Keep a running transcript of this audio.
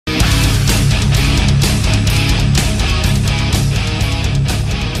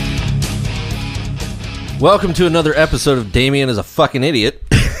Welcome to another episode of Damien is a fucking idiot.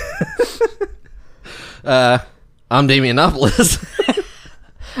 I'm Damianopolis.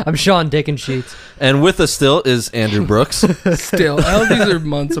 I'm Sean Dickensheets. And with us still is Andrew Brooks. Still. All these are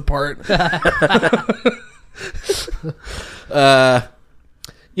months apart.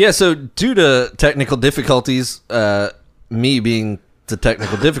 Yeah, so due to technical difficulties, me being the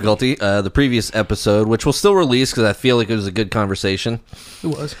technical difficulty, the previous episode, which we'll still release because I feel like it was a good conversation. It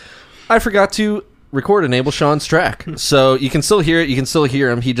was. I forgot to record enable Sean's track. So you can still hear it. You can still hear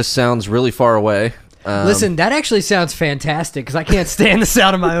him. He just sounds really far away. Listen, that actually sounds fantastic because I can't stand the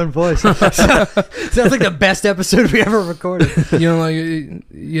sound of my own voice. Sounds like the best episode we ever recorded. You know, like,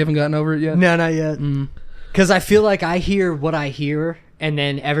 you haven't gotten over it yet? No, not yet. Because I feel like I hear what I hear, and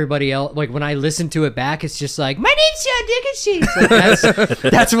then everybody else, like when I listen to it back, it's just like, my name's Sean Dickensheets.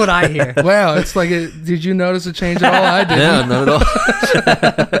 Like, that's what I hear. Wow, it's like, did you notice a change at all? I didn't. Yeah, not at all.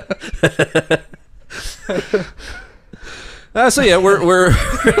 So yeah, we're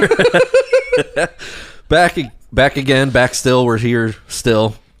back again, back still. We're here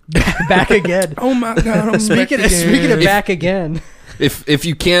still. Back again. Oh my God! Speaking of back again. If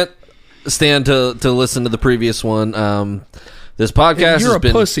you can't stand to listen to the previous one, this podcast you're has a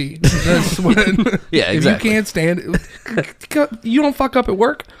been pussy. That's what. Yeah, exactly. If you can't stand it, you don't fuck up at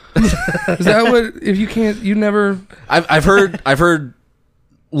work. Is that what? If you can't, you never. I've heard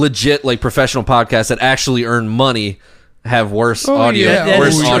legit like professional podcasts that actually earn money have worse audio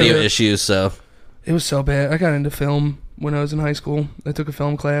issues. So it was so bad. I got into film when I was in high school. I took a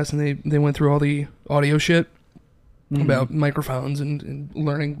film class, and they went through all the audio shit about microphones and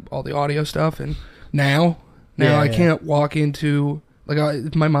learning all the audio stuff. And now I can't walk into, like,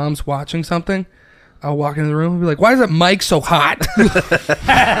 if my mom's watching something, I'll walk into the room and be like, "Why is that mic so hot?"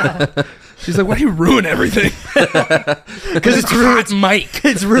 She's like, "Why do you ruin everything?" Because it's ruined, mic.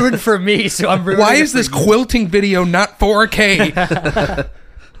 It's ruined for me, so I'm ruining. Why is this quilting video not 4K?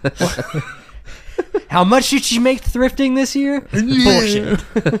 How much did she make thrifting this year? Bullshit.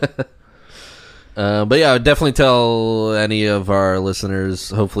 But yeah, I would definitely tell any of our listeners,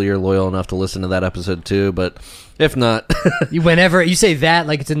 hopefully you're loyal enough to listen to that episode too, but if not... Whenever you say that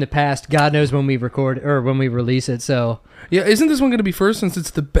like it's in the past, God knows when we record or when we release it, so... Yeah, isn't this one going to be first since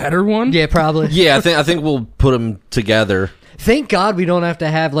it's the better one? Yeah, probably. Yeah, I think we'll put them together. Thank God we don't have to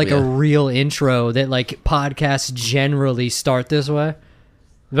have like a real intro that like podcasts generally start this way.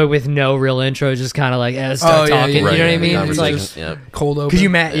 But with no real intro, just kind of like, start talking. Yeah, you know what I mean? It's like cold open.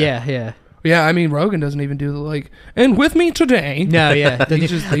 Because yeah. Yeah, I mean, Rogan doesn't even do the, like, and with me today. No, yeah. They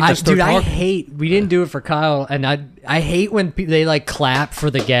just start I talking. hate, we didn't do it for Kyle, and I hate when they, like, clap for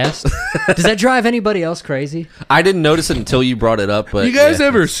the guest. Does that drive anybody else crazy? I didn't notice it until you brought it up, but... You guys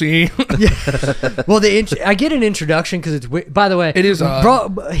ever see? Well, I get an introduction because it's, by the way... It is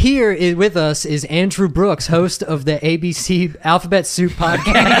here with us is Andrew Brooks, host of the ABC Alphabet Soup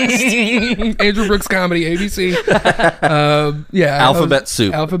podcast. Andrew Brooks Comedy, ABC. Alphabet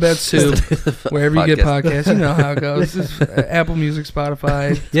Soup. Alphabet Soup. Wherever you get podcasts, you know how it goes. Apple Music,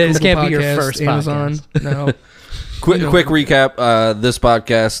 Spotify. Yeah, this Google can't be your Podcasts, first Amazon. podcast. No. Quick recap. This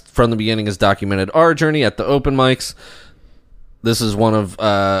podcast from the beginning has documented our journey at the open mics. This is one of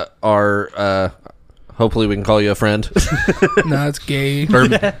our... hopefully we can call you a friend. No, it's gay. Or, I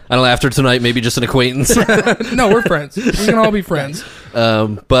don't know, after tonight, maybe just an acquaintance. No, we're friends. We can all be friends.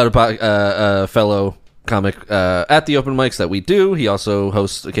 But a fellow comic at the open mics that we do. He also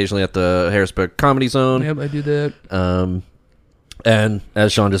hosts occasionally at the Harrisburg Comedy Zone. Yep, I do that. And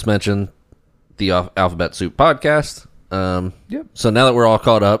as Sean just mentioned, the Alphabet Soup podcast. Yep. So now that we're all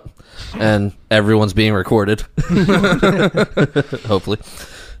caught up and everyone's being recorded, hopefully.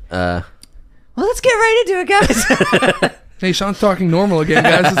 Well, let's get right into it, guys. Hey, Sean's talking normal again,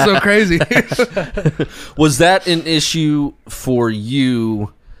 guys. It's so crazy. Was that an issue for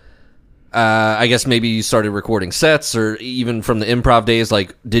you? I guess maybe you started recording sets, or even from the improv days.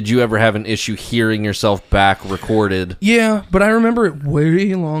 Like, did you ever have an issue hearing yourself back recorded? Yeah, but I remember it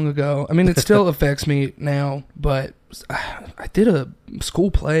way long ago. I mean, it still affects me now, but I did a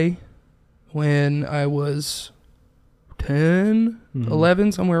school play when I was 10,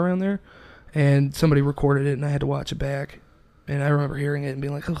 11, somewhere around there, and somebody recorded it, and I had to watch it back. And I remember hearing it and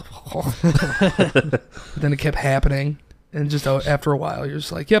being like, oh. Then it kept happening. And just after a while, you're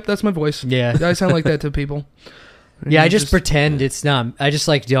just like, yep, that's my voice. Yeah. I sound like that to people. And yeah, I just pretend it's not. I just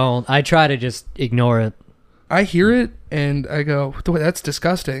like don't. I try to just ignore it. I hear it and I go, that's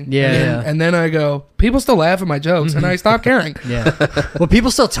disgusting. Yeah. And then I go, people still laugh at my jokes, and I stop caring. Yeah. Well, people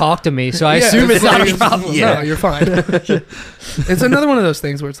still talk to me, so I assume it's not a problem. No, you're fine. It's another one of those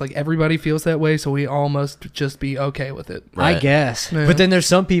things where it's like everybody feels that way, so we all must just be okay with it. I Right. guess. Yeah. But then there's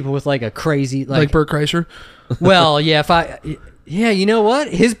some people with like a crazy Like Bert Kreischer. well, yeah, yeah, you know what?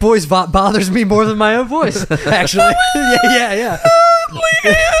 His voice bothers me more than my own voice, actually. yeah.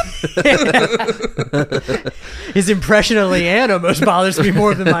 His impression of Leanne almost bothers me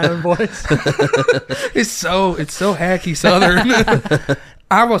more than my own voice. It's so hacky Southern.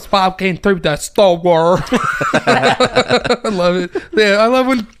 I was walking through the store. I love it. Yeah, I love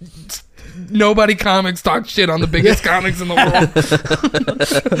when nobody comics talk shit on the biggest comics in the world.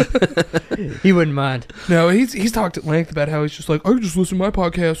 He wouldn't mind. No, he's talked at length about how he's just like, I just listen to my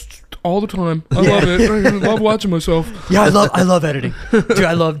podcast all the time. I love it. I love watching myself. Yeah, I love editing. Dude,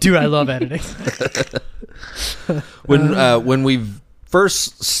 I love editing. When we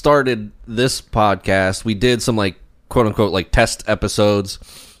first started this podcast, we did some like quote unquote like test episodes,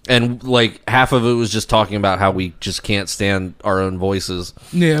 and like half of it was just talking about how we just can't stand our own voices.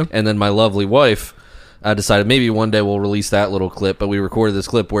 Yeah. And then my lovely wife decided maybe one day we'll release that little clip, but we recorded this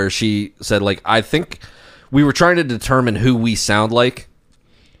clip where she said like, I think we were trying to determine who we sound like.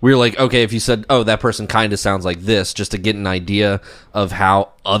 We were like, okay, if you said, oh, that person kind of sounds like this, just to get an idea of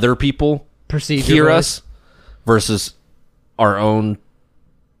how other people Perceive hear your us versus our own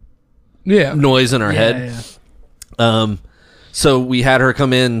Yeah. noise in our head. Yeah. So we had her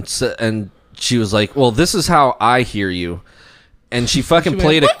come in and she was like, well, this is how I hear you. And she fucking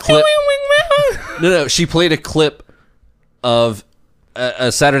played a clip. No, she played a clip of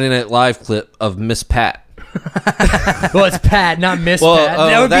a Saturday Night Live clip of Miss Pat. Well, it's Pat, not Miss Well, Pat. oh,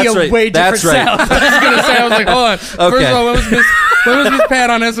 That would be that's a right. way different That's right. sound. I was gonna say, I was like, hold on. First Okay. of all, when was Miss Pat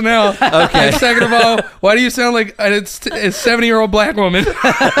on SNL? Okay. And second of all, why do you sound like a 70-year-old black woman?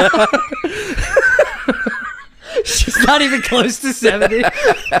 She's not even close to 70.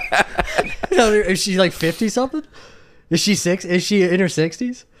 Is she like 50 something? Is she Is she in her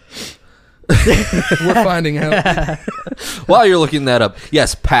 60s? We're finding out. While you're looking that up,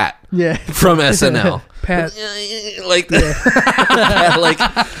 yes, Pat Yeah. from SNL. Pat. Like that. Like,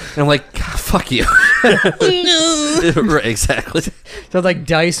 I'm like, God, fuck you. Right, exactly. Sounds like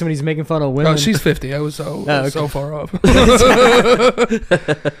Dice when he's making fun of women. Oh, she's 50. I was so okay. so far off.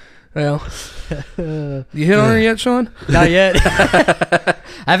 Well, you hit on her yet, Sean? Not yet. I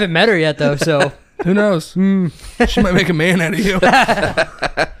haven't met her yet, though, so. Who knows? She might make a man out of you.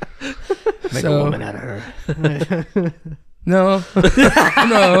 Make a woman out of her. No.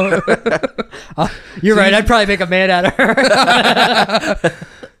 No. You're right. I'd probably make a man out of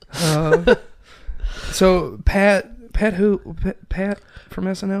her. So, Pat who? Pat from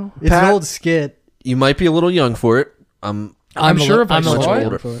SNL? It's Pat- an old skit. You might be a little young for it. I'm sure if I I'm a saw little it.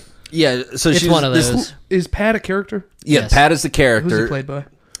 older for it. Yeah, so It's she's one of this- those. Is Pat a character? Yeah, Yes. Pat is the Who's character. he played by?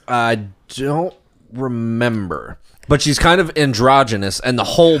 I don't remember, but she's kind of androgynous, and the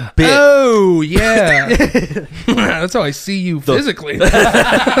whole bit. Oh, yeah. That's how I see you physically.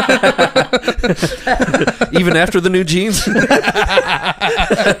 Even after the new jeans. I'm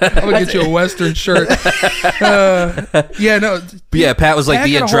going to get you a Western shirt. Yeah, no. But yeah, Pat was like Pat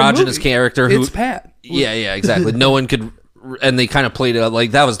the got a whole androgynous movie. character who. It's Pat. Yeah, exactly. No one could, and they kind of played it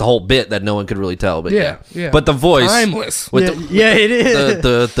like that was the whole bit that no one could really tell. But Yeah. But the voice, Timeless. with Yeah, it is.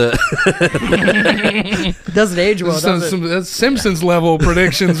 the It doesn't age well, does it? That's Simpsons level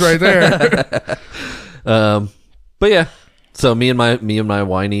predictions right there. but yeah. So me and my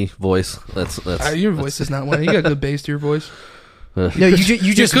whiny voice. That's Your voice is not one. You got good bass to your voice. No,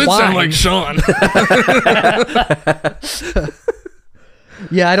 you just could sound whine. like Sean.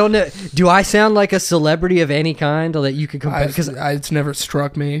 Yeah, I don't know. Do I sound like a celebrity of any kind that you could compare? Because it's never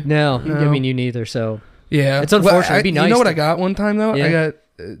struck me. No, No. I mean you neither. So Yeah, It's unfortunate. It'd be You nice know what to- I got one time though? Yeah. I got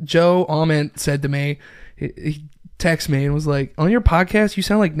Joe Ament said to me, he texted me and was like, "On your podcast, you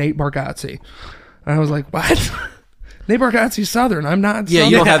sound like Nate Bargatze." And I was like, "What?" Nate Bargatze's Southern. I'm not. yeah.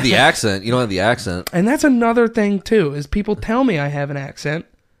 Southern. You don't have the accent. You don't have the accent. And that's another thing too, is people tell me I have an accent,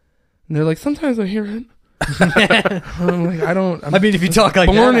 and they're like, "Sometimes I hear it." I'm like, I don't. I'm I mean, if you talk like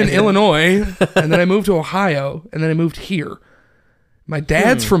born that, in Illinois, and then I moved to Ohio, and then I moved here. My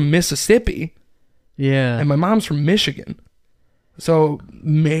dad's from Mississippi, yeah, and my mom's from Michigan. So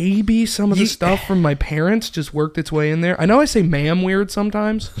maybe some of the stuff from my parents just worked its way in there. I know I say ma'am weird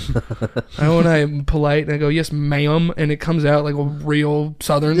sometimes. I know when I'm polite and I go, yes, ma'am, and it comes out like a real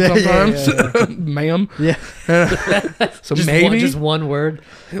Southern sometimes. Ma'am. yeah. So Just maybe. just one word.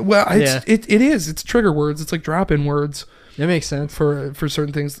 Well, Yeah. it is. It's trigger words. It's like drop-in words. That makes sense. for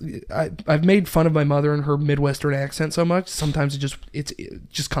certain things. I've made fun of my mother and her Midwestern accent so much. Sometimes it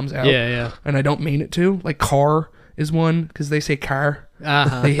just comes out. Yeah. And I don't mean it to. Like car is one because they say car.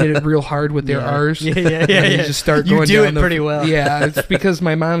 Uh-huh. They hit it real hard with their R's. Yeah. And you just start You going do down it pretty well. Yeah, it's because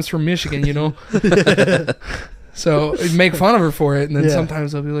my mom's from Michigan, you know. So I'd make fun of her for it, and then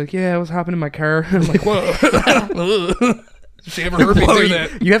sometimes I'll be like, "Yeah, I was hopping in my car." I'm like, "Whoa." She ever heard me do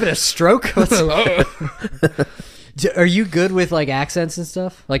that? You having a stroke? Are you good with like accents and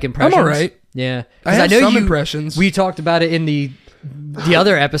stuff, like impressions? I'm all right. Yeah, I have some impressions. We talked about it in the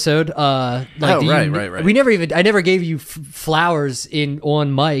other episode. Right. I never gave you flowers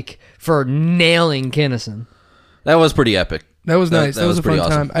on mic for nailing Kinnison. That was pretty epic. That was nice. That was a fun pretty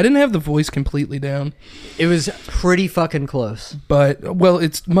awesome. time. I didn't have the voice completely down, It was pretty fucking close. but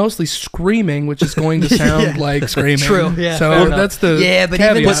it's mostly screaming, which is going to sound like screaming. True. Yeah. So fair enough. that's the but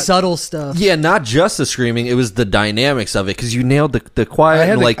caveat. even the subtle stuff. Yeah, not just the screaming; it was the dynamics of it because you nailed the I quiet.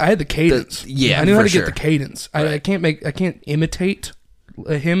 had like I had the cadence. yeah, I knew how for to get sure. the cadence. Right. I can't imitate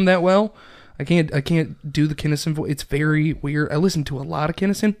him that well. I can't do the Kinnison voice. It's very weird. I listen to a lot of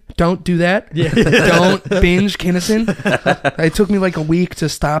Kinnison. Don't do that. Yeah. Don't binge Kinnison. It took me like a week to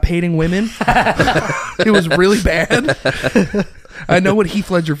stop hating women. It was really bad. I know what Heath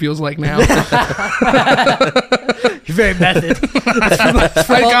Ledger feels like now. You're very method.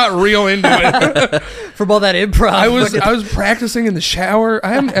 I got real into it. From all that improv. I was practicing in the shower.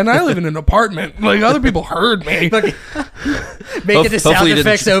 I live in an apartment. Like other people heard me. making the sound Hopefully you didn't-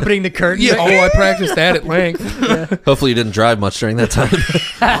 effects, opening the curtain. Yeah. Oh, I practiced that at length. Hopefully, you didn't drive much during that time.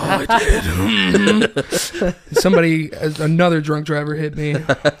 Oh, I did. Somebody, another drunk driver hit me.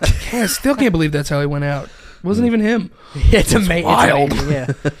 I still can't believe that's how he went out. It wasn't even him. It's amazing. wild. Yeah.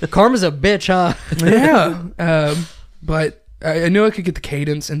 Karma's a bitch, huh? Yeah. But I knew I could get the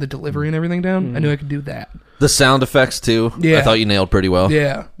cadence and the delivery and everything down. I knew I could do that. The sound effects too. Yeah. I thought you nailed pretty well.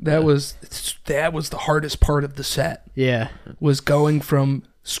 Yeah. That was the hardest part of the set. Yeah. Was going from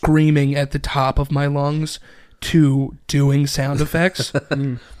screaming at the top of my lungs to doing sound effects.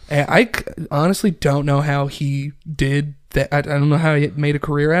 And I honestly don't know how he did that. I don't know how he made a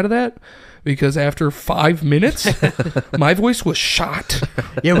career out of that. Because after 5 minutes, my voice was shot.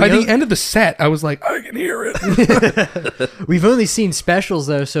 Yeah, By the end of the set, I was like, I can hear it. We've only seen specials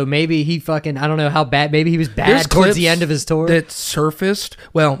though, so maybe he fucking, I don't know how bad, maybe he was bad There's towards the clips end of his tour. That surfaced.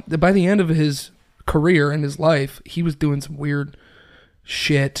 Well, by the end of his career and his life, he was doing some weird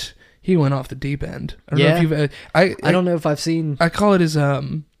shit. He went off the deep end. I don't know if you've. I don't know if I've seen. I call it his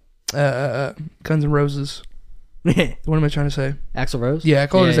Guns N' Roses. What am I trying to say? Axl Rose? Yeah, I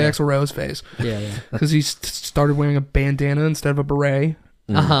call it his yeah. Axl Rose phase. Yeah. Because he started wearing a bandana instead of a beret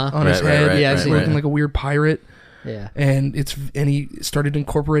Uh-huh. on his head. Yeah, I've seen looking like a weird pirate. Yeah. And he started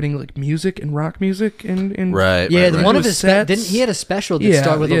incorporating like music and rock music and Right. Yeah, right. one of His his sets. didn't he had a special that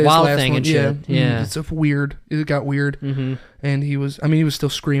started with a his wild last thing one, and shit. Yeah. It's weird. It got weird. Mm-hmm. And he was still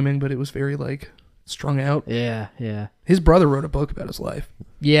screaming, but it was very like strung out. Yeah. His brother wrote a book about his life.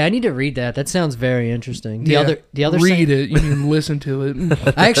 Yeah, I need to read that. That sounds very interesting. The other read it. You can listen to it.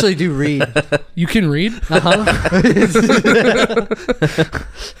 I actually do read. You can read.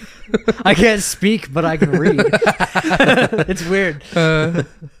 I can't speak, but I can read. It's weird.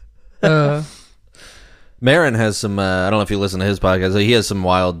 Marin has some. I don't know if you listen to his podcast. He has some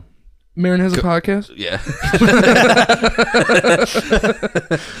wild. Marin has a podcast. Yeah.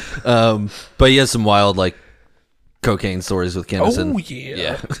 But he has some wild like cocaine stories with Kinnison. Oh yeah,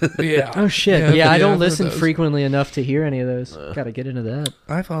 Yeah. yeah. Oh shit. Yeah, I don't I've heard listen those. frequently enough to hear any of those. Got to get into that.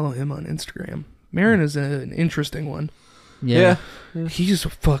 I follow him on Instagram. Marin is an interesting one. Yeah. He's a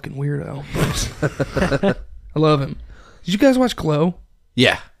fucking weirdo. I love him. Did you guys watch Glow?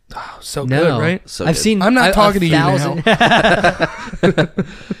 Yeah. Oh, so No. good, right? So I've good. seen I'm not a talking to you now. 1,000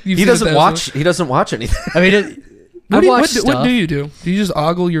 You've He seen doesn't 1,000? watch. He doesn't watch anything. I mean, What I watch what do you do? Do you just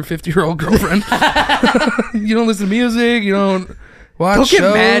ogle your 50-year-old girlfriend? You don't listen to music. You don't watch Don't get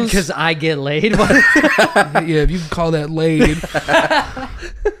shows. mad because I get laid. Yeah, if you can call that laid.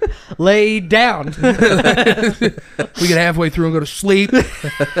 Lay down. We get halfway through and go to sleep.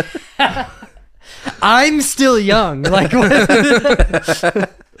 I'm still young. Like, what?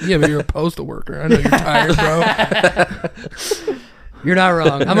 Yeah, but you're a postal worker. I know you're tired, bro. You're not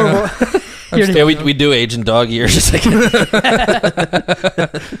wrong. I'm a. Yeah, we do age in dog years. Just like, You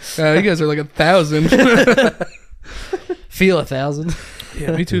guys are like 1,000. Feel 1,000.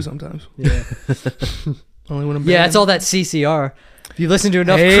 Yeah, me too sometimes. Yeah. Only when I'm Yeah, bad. it's all that CCR. If you listen to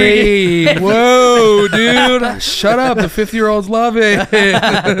enough Hey, whoa, dude. Shut up. The 50-year-olds love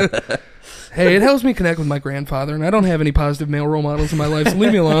it. Hey, it helps me connect with my grandfather, and I don't have any positive male role models in my life, so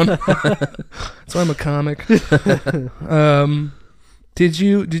leave me alone. So I'm a comic. Did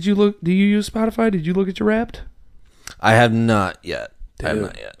you look? Do you use Spotify? Did you look at your Wrapped? I have not yet.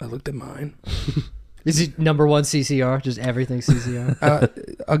 Dude, I looked at mine. Is it number one CCR? Just everything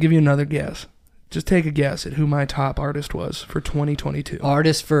CCR? I'll give you another guess. Just take a guess at who my top artist was for 2022.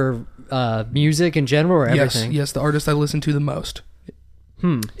 Artist for music in general or everything? Yes, the artist I listen to the most.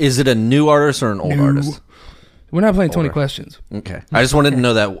 Is it a new artist or an old artist? We're not playing 20 Older. questions. Okay. I just wanted to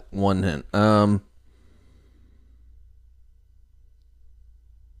know that one hint.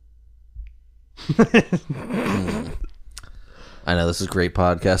 I know this is great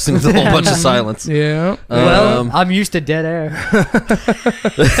podcasting with a whole bunch of silence. Yeah. Well, I'm used to dead air.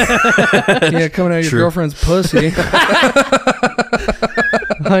 Yeah, coming out of your True. girlfriend's pussy.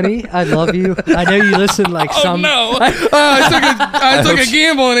 Honey, I love you. I know you listen like some. No. I took a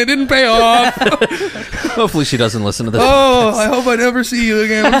gamble and it didn't pay off. Hopefully she doesn't listen to this. Oh, I hope I never see you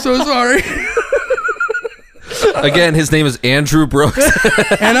again. I'm so sorry. Again, his name is Andrew Brooks.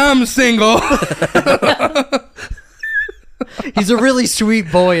 And I'm single. He's a really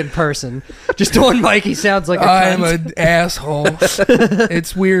sweet boy in person. Just on mic, he sounds like a I'm cunt. an asshole.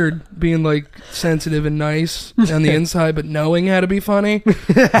 It's weird being like sensitive and nice on the inside, but knowing how to be funny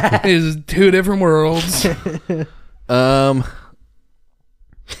is two different worlds. The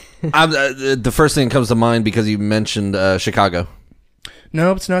first thing that comes to mind because you mentioned Chicago.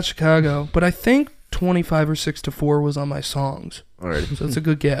 No, it's not Chicago, but I think 25 or 6 to 4 was on my songs. Alrighty. So it's a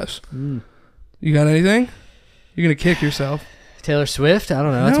good guess. You got anything? You're going to kick yourself. Taylor Swift? I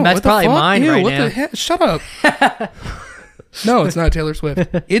don't know. No, That's what the probably fuck? mine Ew, right what now. The heck? Shut up. No, it's not Taylor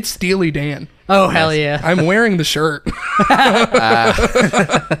Swift. It's Steely Dan. Oh, hell yeah. I'm wearing the shirt.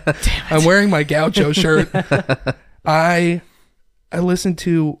 I'm wearing my Gaucho shirt. I listened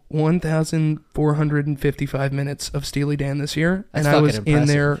to 1,455 minutes of Steely Dan this year, That's and I was fucking in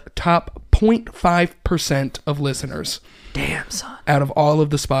their top 0.5% of listeners Damn, son. out of all of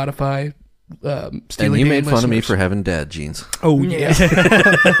the Spotify Steely And you Dan made fun of me listeners. for having dad jeans. Oh, yeah.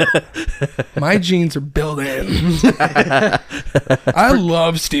 My jeans are built in. I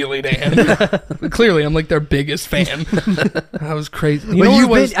love Steely Dan. Clearly, I'm like their biggest fan. I was crazy. You know what it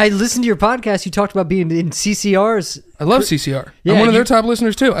was? I listened to your podcast. You talked about being in CCRs. I love CCR. Yeah, I'm one of their you- top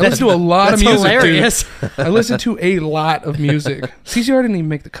listeners, too. I listen to a lot of That's music, hilarious. dude. I listen to a lot of music. CCR didn't even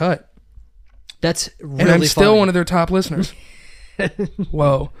make the cut. That's really And I'm still funny. one of their top listeners.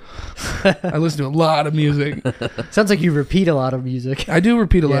 Whoa. I listen to a lot of music. Sounds like you repeat a lot of music. I do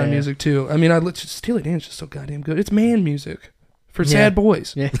repeat a lot of Yeah. music too. I mean, Steely Dan's just so goddamn good. It's man music for Yeah. sad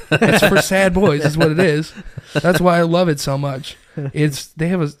boys. Yeah. It's for sad boys. Is what it is. That's why I love it so much. They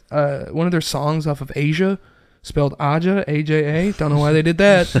have one of their songs off of Asia, spelled Aja, AJA. Don't know why they did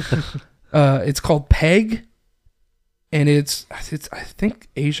that. It's called Peg, and it's I think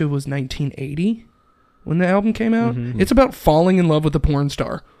Asia was 1980 when the album came out. It's about falling in love with a porn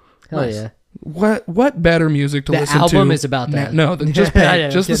star. Hell Nice. yeah. What better music to The listen to? album is about that. No, just Peg, Yeah,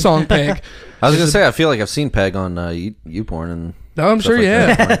 just the kidding. song Peg. I was going to say, I feel like I've seen Peg on YouPorn and No, I'm stuff sure like you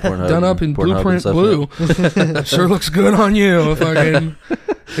have. that. Pornhub Done and up in Pornhub and Blueprint stuff, Blue. yeah. Sure looks good on you. Fucking.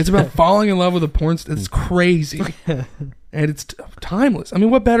 It's about falling in love with a porn star. It's crazy. And it's timeless. I mean,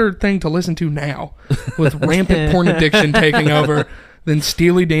 what better thing to listen to now with rampant porn addiction taking over than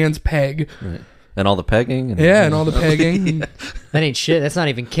Steely Dan's Peg? Right. And all the pegging. Yeah, and all the pegging. That ain't shit. That's not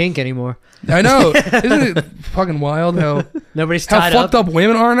even kink anymore. I know. Isn't it fucking wild how Nobody's how tied fucked up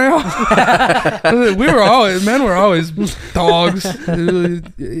women are now? Men were always dogs. I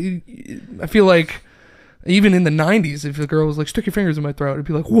feel like even in the 90s, if a girl was like, stick your fingers in my throat, it'd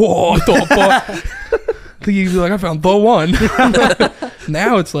be like, whoa, what the fuck? You'd be like, I found the one.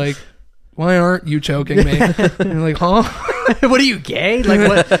 Now it's like, why aren't you choking me? And you're like, huh? What are you, gay? Like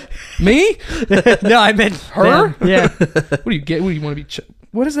what? Me? No, I meant Her? Yeah. What do you get? What do you want to be?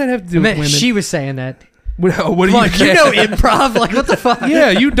 What does that have to do I with meant women? she was saying that. What do Come you on, get? you know improv. Like what the fuck? Yeah,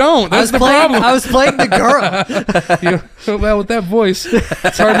 you don't. That's the problem. I was playing the girl. Well, with that voice,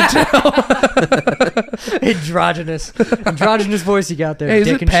 it's hard to tell. Androgynous voice you got there. Hey, is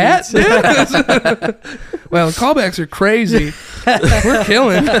Dick it and Pat? sheets. Well, the callbacks are crazy. We're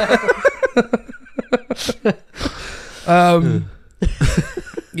killing.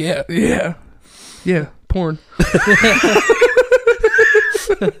 Yeah. Porn.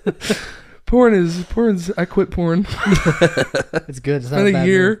 Porn's. I quit porn. It's good. It's not Been a a bad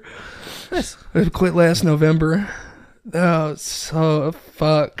year. Nice. I quit last November. Oh, so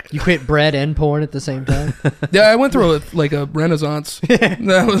fuck. You quit bread and porn at the same time. Yeah, I went through a renaissance.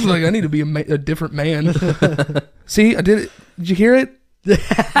 That was like, I need to be a different man. See, I did it. Did you hear it? Did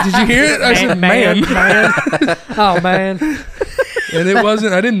you hear it? I said, man. Oh, man. And it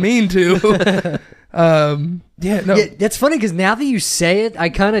wasn't, I didn't mean to. Yeah, no. Yeah, that's funny because now that you say it, I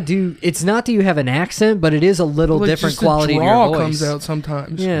kind of do. It's not that you have an accent, but it is a little Like, different just the quality to draw your voice. comes out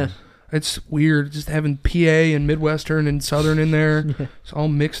sometimes. Yeah. It's weird just having PA and Midwestern and Southern in there. It's all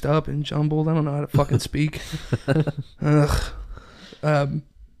mixed up and jumbled. I don't know how to fucking speak. Ugh.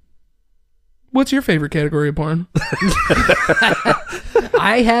 What's your favorite category of porn?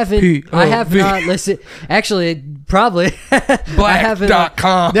 I haven't. P-O-V. I have not listened. Actually, probably.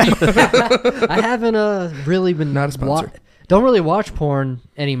 Black.com. I haven't really been Not a sponsor. don't really watch porn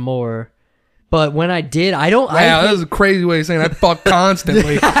anymore. But when I did, I don't. Wow, that was a crazy way of saying I fuck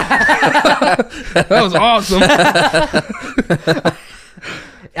constantly. That was awesome.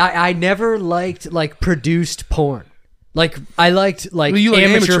 I never liked like produced porn. Like I liked like Well, you like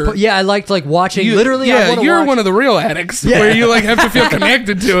amateur. Yeah, I liked like watching. Literally, I yeah, wanna you're watch, one of the real addicts where you like have to feel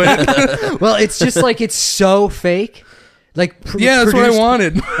connected to it. Well, it's just like it's so fake. Like Yeah, that's what I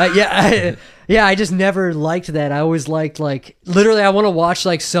wanted. Yeah, I just never liked that. I always liked like literally. I want to watch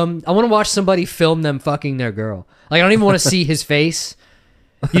like I want to watch somebody film them fucking their girl. Like I don't even want to see his face.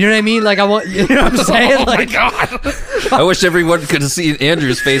 You know what I mean? Like I want. You know what I'm saying? Oh like, my god! I wish everyone could see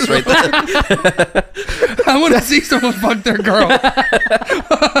Andrew's face right there. I want to see someone fuck their girl.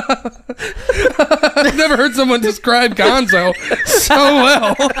 I've never heard someone describe Gonzo so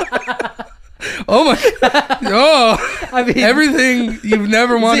well. Oh my god! Oh, I mean, everything you've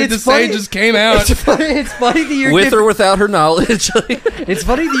never wanted to it's funny- say just came out. It's funny that you're With or without her knowledge. It's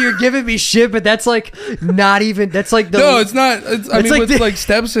funny that you're giving me shit, but that's like not even. That's like the. No, it's not. I mean, like with the- like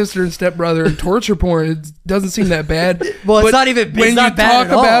stepsister and stepbrother and torture porn, it doesn't seem that bad. Well, it's But not even- it's when not you bad talk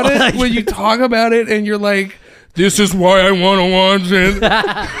at all. about it. Like- When you talk about it, and you're like, "This is why I want to watch it."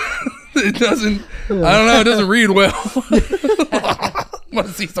 It doesn't. I don't know. It doesn't read well. I want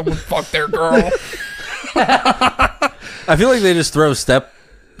to see someone fuck their girl. I feel like they just throw step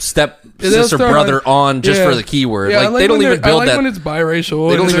they'll sister throw, brother like- on just yeah. for the keyword. Yeah, I like they don't when even they're- I build like that. when it's biracial.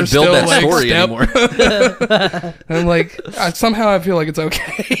 They don't and even they're build still, that like, story step. anymore. I'm like, somehow I feel like it's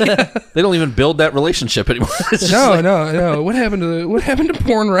okay. They don't even build that relationship anymore. It's just No, like, no. What happened to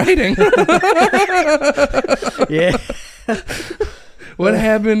porn writing? Yeah. What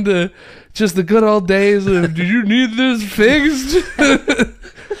happened to just the good old days of, "Do you need this fixed?"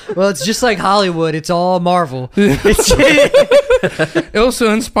 Well, it's just like Hollywood. It's all Marvel. It's Elsa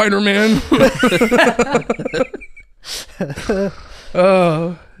and Spider-Man.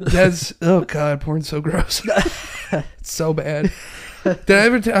 Oh, oh god, porn's so gross. It's so bad. Did I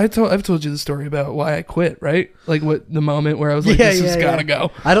ever? I've told you the story about why I quit, right? Like what the moment where I was like, "This has gotta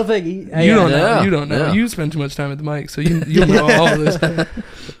go." I don't think You don't know. Yeah, You don't know. yeah. You spend too much time at the mic, so you'll know all of this.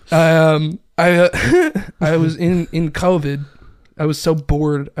 I was in COVID. I was so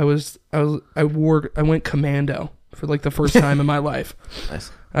bored. I went commando for like the first time in my life.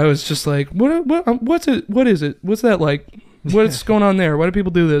 Nice. I was just like, what's it? What is it? What's that like? What's going on there? Why do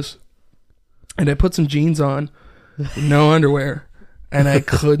people do this? And I put some jeans on, no underwear, and I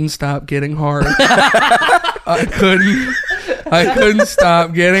couldn't stop getting hard. I couldn't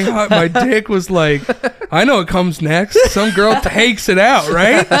stop getting hard. My dick was like, I know what comes next. Some girl takes it out,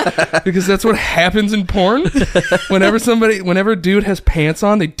 right? Because that's what happens in porn. Whenever a dude has pants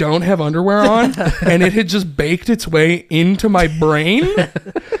on, they don't have underwear on, and it had just baked its way into my brain.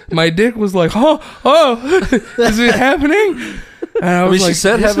 My dick was like, oh, is it happening? And I I was mean, like, she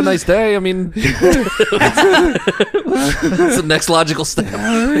said, this "Have a is- nice day." I mean, it's the next logical step.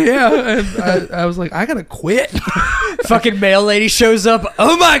 Yeah, and I was like, I gotta quit. fucking mail lady shows up.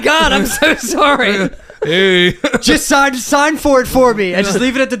 Oh my god, I'm so sorry. Hey, Just sign for it for me and just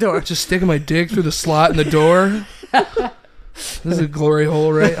leave it at the door. just sticking my dick through the slot in the door. This is a glory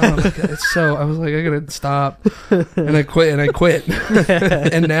hole, right? Oh my god, it's so. I was like, I gotta stop, and I quit,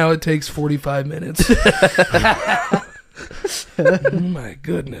 and now it takes 45 minutes. Oh my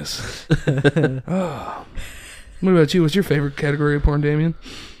goodness. Oh. What about you? What's your favorite category of porn, Damien?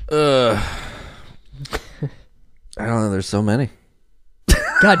 I don't know. There's so many.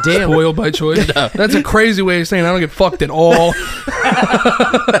 God damn. Spoiled by choice. That's a crazy way of saying I don't get fucked at all.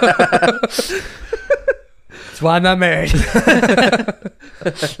 That's why I'm not married.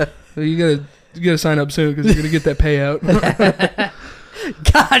 You gotta sign up soon because you're gonna get that payout.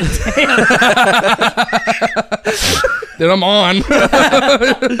 God damn. Then I'm on.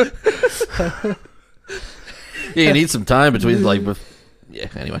 Yeah, you need some time between like. Yeah.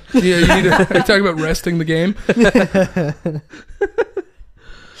 Anyway. Yeah, you need to. Are you talking about resting the game?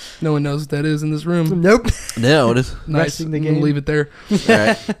 No one knows what that is in this room. Nope. No, it is. Nice. Resting the I'm gonna game. leave it there. All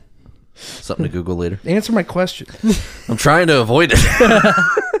right. Something to Google later. Answer my question. I'm trying to avoid it.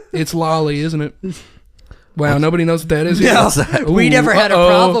 It's lolly, isn't it? Wow, nobody knows what that is. No, What's that? we never had a uh-oh.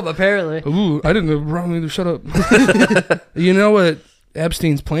 problem, apparently. Ooh, I didn't know. Wrong either. Shut up. You know what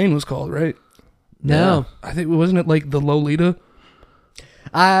Epstein's plane was called, right? No. I think, wasn't it like the Lolita?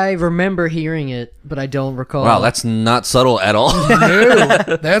 I remember hearing it, but I don't recall. Wow, that's not subtle at all.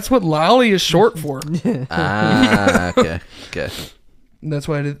 No, that's what lolly is short for. Okay. That's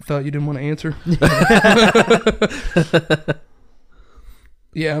why I thought you didn't want to answer.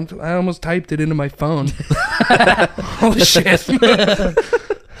 Yeah, I almost typed it into my phone. Holy shit.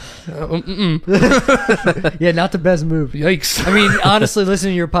 Yeah, not the best move. Yikes. I mean, honestly,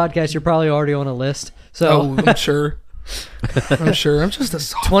 listening to your podcast, you're probably already on a list. So, I'm sure. I'm just a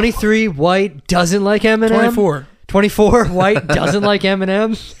soft 23, white, doesn't like Eminem. 24. 24, white, doesn't like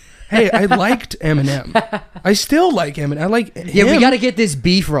Eminem. Hey, I liked Eminem. I still like Eminem. I like Yeah, we got to get this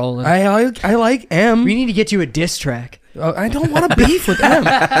beef rolling. I like M. We need to get you a diss track. I don't want to beef with M.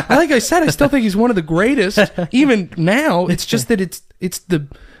 Like I said, I still think he's one of the greatest. Even now, it's just that it's the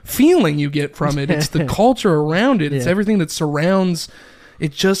feeling you get from it. It's the culture around it. It's Yeah. everything that surrounds.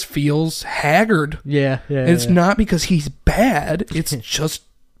 It just feels haggard. Yeah. It's not because he's bad. It's just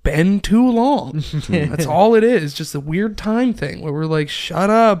been too long. That's all it is. Just a weird time thing where we're like, shut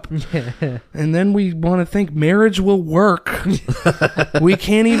up. And then we want to think marriage will work. We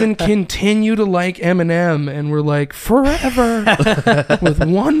can't even continue to like Eminem. And we're like, forever with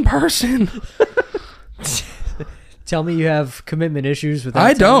one person. Tell me you have commitment issues with that.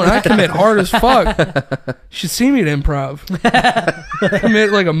 I don't. I commit hard as fuck. You should see me at improv.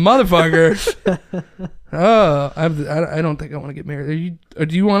 Commit like a motherfucker. Oh, I don't think I want to get married.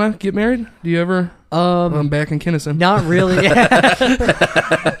 Do you want to get married? Do you ever? I'm back in Kinnison. Not really.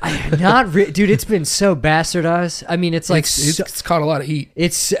 Dude, it's been so bastardized. I mean, it's like it's caught a lot of heat.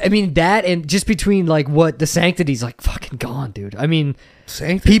 I mean, that and just between like what the sanctity's like fucking gone, dude. I mean,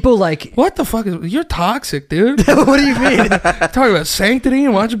 Sanctity? people like What the fuck is? You're toxic, dude. what do you mean? Talking about sanctity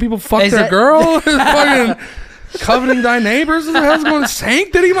and watching people fuck Is their that- girl. Fucking coveting thy neighbors. What the hell's going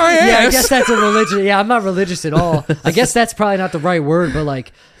sanctity my ass? Yeah, I guess that's a religion. Yeah, I'm not religious at all. I guess that's probably not the right word, but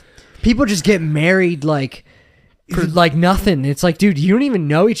like people just get married like for like nothing. It's like, dude, you don't even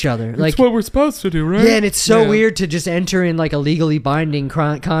know each other. Like, That's what we're supposed to do, right? yeah, and it's so Yeah. weird to just enter in like a legally binding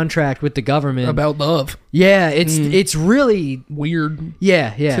contract with the government About love. Yeah, it's really Weird.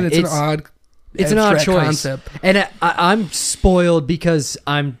 yeah. It's an odd. It's an odd abstract choice. concept. And I'm spoiled because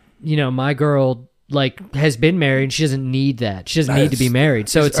my girl like has been married and she doesn't need that. She doesn't need to be married.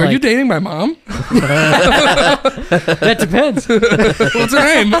 So it's Are like you dating my mom? that depends. What's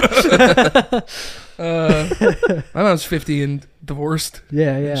her name? My mom's 50 and divorced.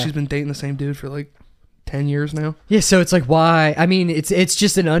 Yeah. She's been dating the same dude for like 10 years now. Yeah, so it's like why? I mean, it's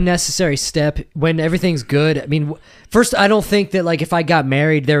just an unnecessary step when everything's good. I mean, first, I don't think that like if I got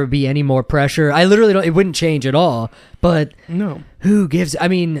married, there would be any more pressure. I literally don't. It wouldn't change at all. But No. who gives? I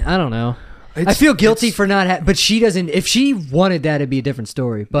mean, I don't know. I feel guilty for not. But she doesn't. If she wanted that, it'd be a different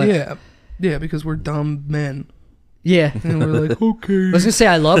story. But Yeah, because we're dumb men. yeah. And we're like, okay. I was gonna say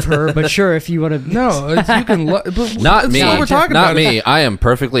I love her, but sure, if you want to. No, you can. But Not that's me. What we're talking Not about. me. I am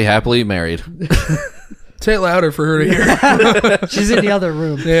perfectly happily married. Say it louder for her to hear. She's in the other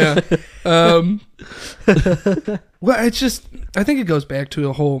room. Yeah. Well, it's just. I think it goes back to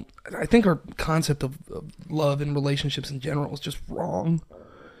a whole. I think our concept of love and relationships in general is just wrong.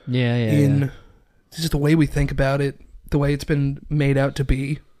 Yeah. Just the way we think about it, the way it's been made out to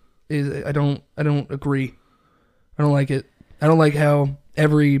be, is I don't agree. I don't like it. I don't like how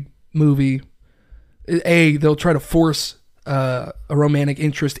every movie, they'll try to force a romantic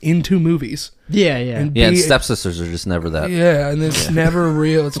interest into movies. Yeah. And Yeah, and B, stepsisters are just never that. yeah, and it's never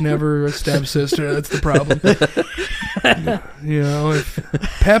real. It's never a stepsister. That's the problem. You know, if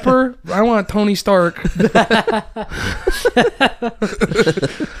Pepper, I want Tony Stark.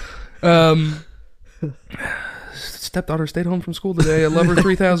 Stepdaughter stayed home from school today. I love her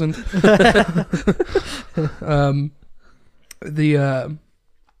 3000.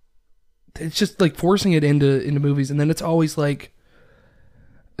 It's just like forcing it into movies, and then it's always like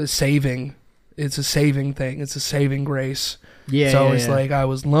a saving. It's a saving thing. It's a saving grace. Yeah. It's always like I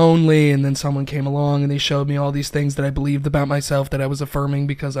was lonely, and then someone came along and they showed me all these things that I believed about myself that I was affirming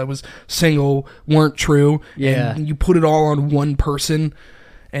because I was single weren't true. Yeah. And you put it all on one person,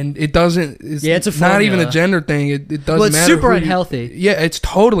 and it doesn't. It's, Yeah, it's a not even a formula. gender thing. It doesn't Well, it's matter. super who you- unhealthy. Yeah, it's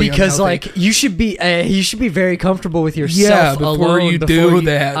totally because unhealthy. like you should be very comfortable with yourself. Yeah, before alone you before do you-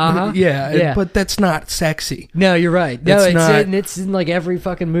 that. Uh-huh. Yeah, but that's not sexy. No, you're right. No, It's it's not- and it's in like every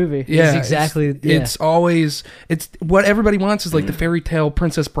fucking movie. Yeah, It's exactly. It's always it's what everybody wants is like the fairy tale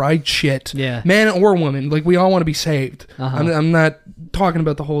Princess Bride shit. Yeah. Man or woman, like we all want to be saved. Uh-huh. I'm not talking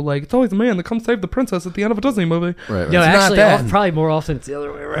about the whole like it's always the man that comes save the princess at the end of a Disney movie. Right. No, It's not actually, that. probably more often it's the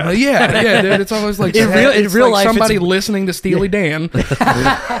other way around. Yeah, dude. It's always like In real life, somebody it's- listening to Steely Dan,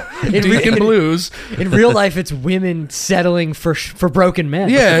 In, Deacon re- Blues. in real life, it's women settling for broken men.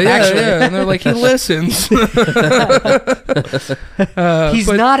 Yeah, actually. and they're like he listens. He's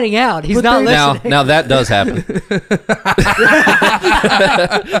but- nodding out. He's but not they- listening. Now that does happen.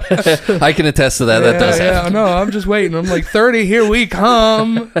 I can attest to that. That does happen. No, I'm just waiting. I'm like 30. Here we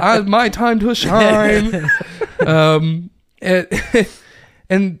come. My time to shine.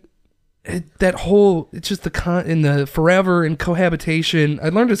 And that whole it's just in the forever and cohabitation. I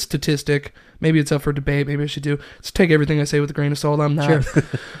learned a statistic. Maybe it's up for debate. Maybe I should just take everything I say with a grain of salt. I'm not.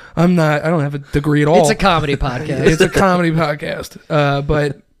 I'm not. I don't have a degree at all. It's a comedy podcast. It's a comedy podcast.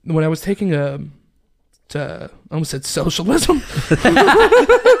 But when I was taking I almost said socialism,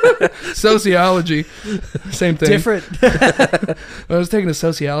 sociology, same thing. Different. When I was taking a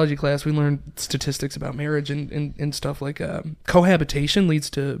sociology class, we learned statistics about marriage and stuff like cohabitation leads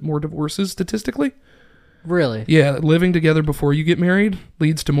to more divorces statistically. Really? Yeah, living together before you get married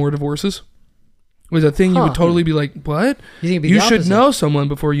leads to more divorces. Was a thing you would totally be like, what? You think it'd be You the should opposite? know someone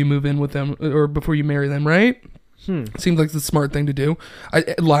before you move in with them or before you marry them, right? Seems like the smart thing to do.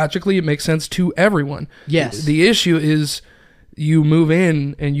 Logically, it makes sense to everyone. Yes. The issue is you move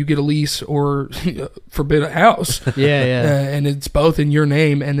in and you get a lease or forbid a house. Yeah, yeah. And it's both in your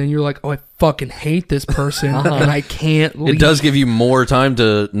name, and then you're like, oh, I fucking hate this person, and I can't leave. It does give you more time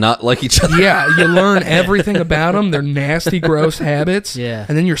to not like each other. Yeah, you learn everything about them, their nasty, gross habits. Yeah.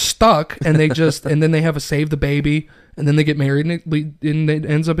 And then you're stuck, and then they have a save the baby, and then they get married, and it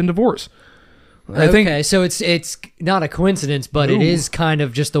ends up in divorce. I think Okay, so it's not a coincidence, but it Ooh. is kind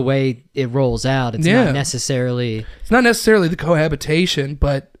of just the way it rolls out. It's Yeah. not necessarily. it's not necessarily the cohabitation,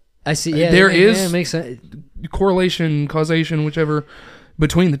 but I see. Yeah, There yeah, is- yeah, it makes sense. correlation, causation, whichever,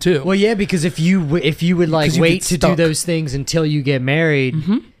 between the two. Well, yeah, because if you would like 'Cause you wait get to do stuck. those things until you get married,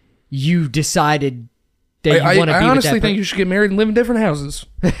 you decided that you I want to be honestly with that think you should get married and live in different houses.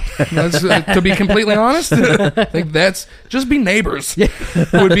 To be completely honest, I think that's just be neighbors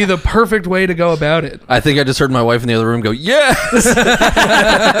would be the perfect way to go about it. I think I just heard my wife in the other room go, "Yes."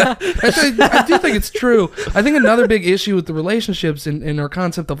 I do think it's true. I think another big issue with the relationships and our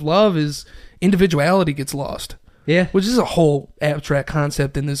concept of love is individuality gets lost, Yeah. which is a whole abstract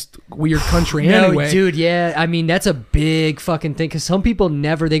concept in this weird country No, anyway. dude, yeah. I mean, that's a big fucking thing because some people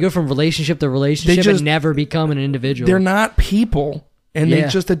they go from relationship to relationship just- and never become an individual. They're not people, and they Yeah.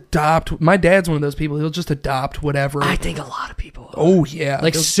 just adopt. My dad's one of those people. He'll just adopt whatever. I think a lot of people. Oh yeah,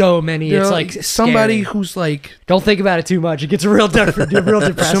 Like They'll- so many. they're It's like somebody scary. who's like Don't think about it too much. It gets real different, real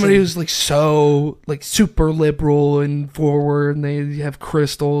depressing. somebody who's like so like super liberal and forward, and they have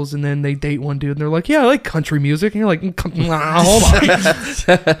crystals, and then they date one dude, and they're like, "Yeah, I like country music," and you're like, "Hold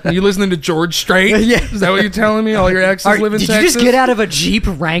on, are you listening to George Strait? Yeah. Is that what you're telling me? All your exes Are- live in did Texas? you just get out of a Jeep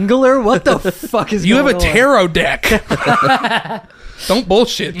Wrangler? What the fuck is You have going a on? tarot deck. Don't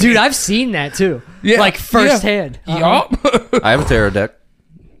bullshit, me. Dude, I've seen that too. Yeah, Like firsthand. Yeah. Uh-huh. Yup. I have a tarot deck.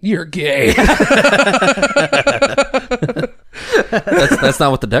 You're gay. That's not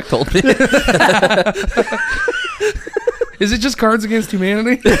what the deck told me. Is it just Cards Against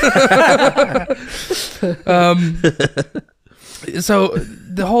Humanity? So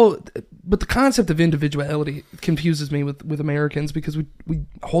the whole, but the concept of individuality confuses me with Americans because we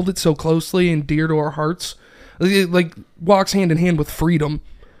hold it so closely and dear to our hearts. It, like walks hand in hand with freedom.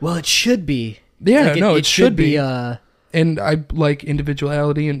 Well, it should be. Yeah, Like, no, it should be. Uh, And I like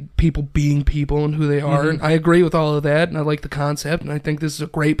individuality and people being people and who they are. And I agree with all of that. And I like the concept. And I think this is a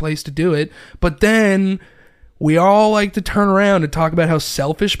great place to do it. But then we all like to turn around and talk about how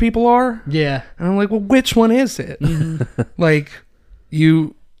selfish people are. yeah. And I'm like, well, which one is it? Like,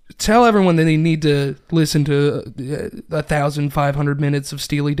 you tell everyone that they need to listen to 1,500 minutes of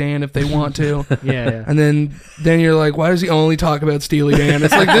Steely Dan if they want to. Yeah. And then you're like, why does he only talk about Steely Dan?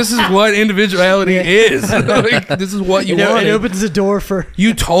 It's like, this is what individuality is. Like, this is what you want. It opens the door for.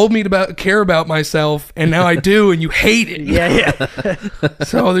 You told me to care about myself, and now I do, and you hate it. Yeah.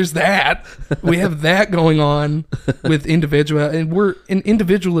 So there's that. We have that going on with individual, and we're an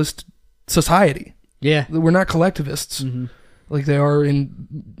individualist society. Yeah. We're not collectivists like they are in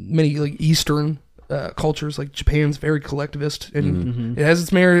many like Eastern cultures. Like Japan's very collectivist, and it has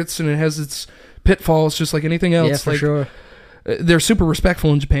its merits and it has its pitfalls, just like anything else. Yeah, for like, sure. They're super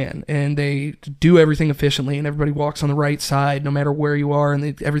respectful in Japan, and they do everything efficiently, and everybody walks on the right side no matter where you are,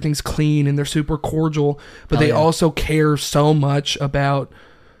 and everything's clean, and they're super cordial, but they also care so much about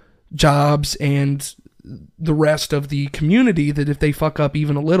jobs and the rest of the community that if they fuck up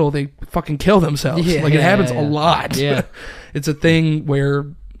even a little, they fucking kill themselves. Yeah, like, it happens yeah. a lot. Yeah. It's a thing where...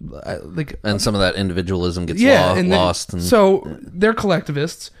 like, And some of that individualism gets and then- lost. And, so they're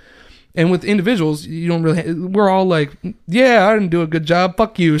collectivists. And with individuals, you don't really... We're all like, yeah, I didn't do a good job.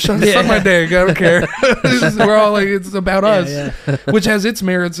 Fuck you. Suck my dick. I don't care. We're all like, it's about us. Which has its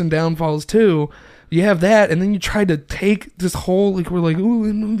merits and downfalls, too. You have that, and then you try to take this whole... Like, we're like, ooh,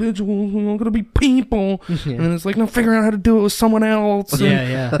 individuals, we're all going to be people. And then it's like, no, figure out how to do it with someone else.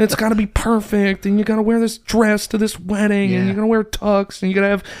 And it's got to be perfect, and you got to wear this dress to this wedding, and you got to wear tux, and you got to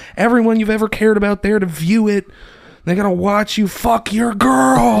have everyone you've ever cared about there to view it. They gotta watch you fuck your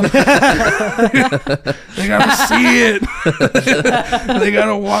girl. They gotta see it. They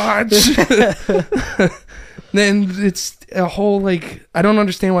gotta watch. Then it's a whole, like, I don't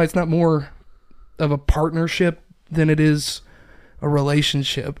understand why it's not more of a partnership than it is a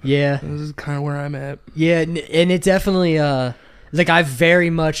relationship. Yeah. This is kind of where I'm at. Yeah, and it definitely, like, I very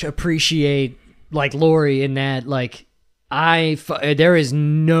much appreciate, like, Lori in that, like, there is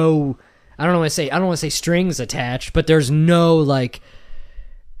no... I don't want to say strings attached, but there's no, like,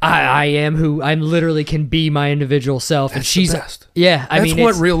 I am who I literally can be my individual self. That's and she's the best. Yeah, I That's mean,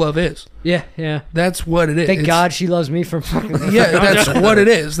 what real love is. Yeah. That's what it is. Thank God she loves me from fucking. Yeah, that's what it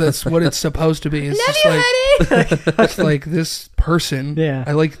is. That's what it's supposed to be. It's Love just you, like, honey. it's like this person. Yeah.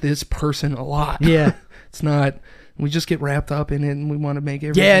 I like this person a lot. Yeah. It's not. We just get wrapped up in it, and we want to make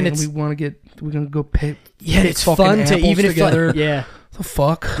everything. Yeah, and we're gonna go pick. Yeah, and it's fucking fun to apples even together. if yeah. The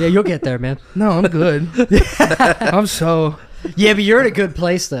fuck? Yeah, you'll get there, man. No, I'm good. I'm so. Yeah, but you're in a good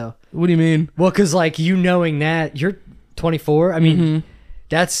place though. What do you mean? Well, because like you knowing that you're 24. I mean,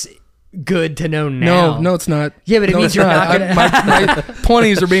 that's good to know now. No, it's not. Yeah, but it means it's you're not gonna- my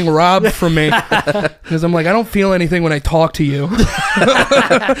 20s are being robbed from me because I'm like, I don't feel anything when I talk to you.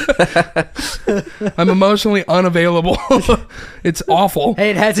 I'm emotionally unavailable. It's awful. Hey,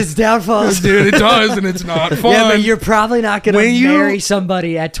 it has its downfalls. Dude, it does, and it's not fun. Yeah, but you're probably not gonna When you- marry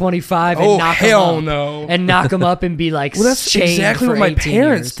somebody at 25 and Oh, knock hell them up. no. And knock them up and be like, Well, that's chained exactly for what my 18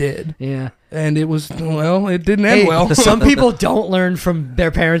 parents years. did. Yeah. And it was, well, it didn't end Hey, well. some people don't learn from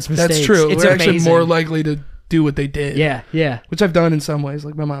their parents' mistakes. That's true. It's We're amazing. actually more likely to do what they did. Yeah. Which I've done in some ways.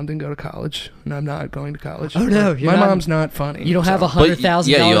 Like, my mom didn't go to college, and I'm not going to college. Oh, no, you're my not- mom's not funny. You don't have so- $100,000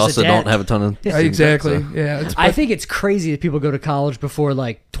 yeah, you also of debt. don't have a ton of Exactly. student debt, Yeah. It's, I think it's crazy that people go to college before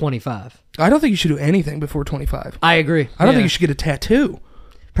like 25. I don't think you should do anything before 25. I agree. I don't Yeah. think you should get a tattoo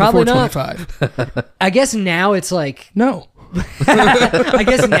Probably before not. 25. I guess now it's like No. I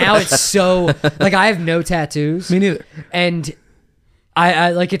guess now it's so like I have no tattoos. Me neither. And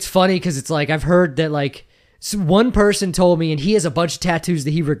I like it's funny because it's like I've heard that like one person told me and he has a bunch of tattoos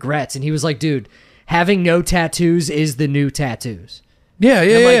that he regrets and he was like, dude, having no tattoos is the new tattoos. Yeah,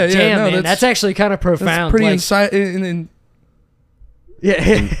 yeah, I'm yeah. like, yeah. damn, No, man, that's actually kind of profound. That's pretty like, yeah.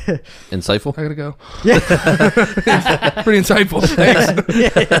 Insightful. I gotta go. Pretty insightful. Thanks.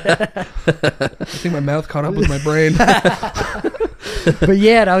 I think my mouth caught up with my brain. But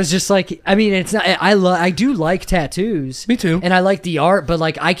yeah, and I was just like, I mean, it's not. I do like tattoos. Me too. And I like the art, but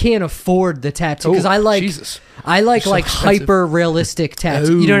like I can't afford the tattoo because Oh, I like Jesus. I like They're so expensive. hyper realistic tattoos.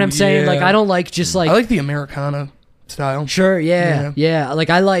 You know what I'm saying? Like yeah. I don't like just like, I like the Americana style. sure, yeah, yeah. Like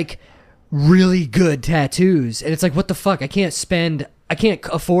I like really good tattoos, and it's like what the fuck? I can't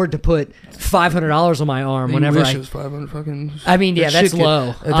afford to put $500 on my arm You whenever wish I. it was 500 fucking. I mean, yeah, that that's shit get-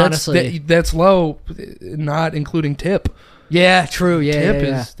 low. Honestly, that's low, not including tip. yeah, true, yeah, Tip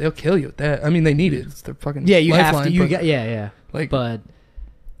yeah. is they'll kill you with that. I mean, they need it. It's their fucking Yeah, you have lifeline, to. You but, got, yeah. like, But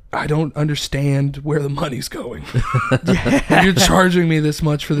I don't understand where the money's going. You're charging me this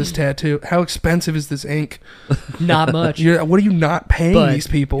much for this tattoo. How expensive is this ink? not much. What are you not paying But, these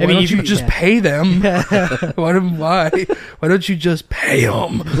people? I Why mean, don't if you you- just yeah. pay them? Why don't you just pay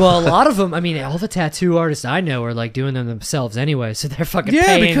them? Well, a lot of them, I mean, all the tattoo artists I know are like doing them themselves anyway, so they're fucking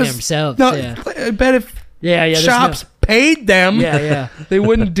paying themselves. No, yeah, I bet if there's shops paid them, Yeah. they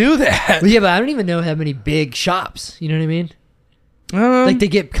wouldn't do that. Well, yeah, but I don't even know how many big shops. You know what I mean? Like they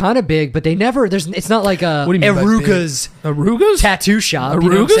get kind of big, but they never. It's not like a What do you mean by Aruga's Aruga's tattoo shop. You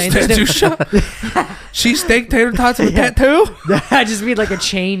know what I'm Aruga's saying? tattoo shop. She steak tater tots with a tattoo. I just mean like a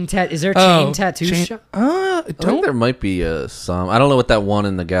chain tat. Is there a chain tattoo shop? I think there might be some. I don't know what that one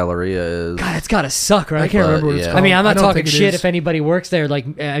in the Galleria is. God, it's gotta suck, right? I can't remember what it's yeah. called. I mean, I'm not don't talking think it shit is. if anybody works there. Like,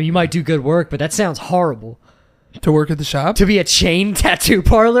 you might do good work, but that sounds horrible. To work at the shop. To be a chain tattoo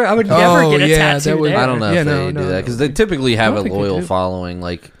parlor, I would never get a yeah, tattoo that would- there. I don't know Yeah, if no, they no, do that no. because they typically have I a don't think they loyal do. following.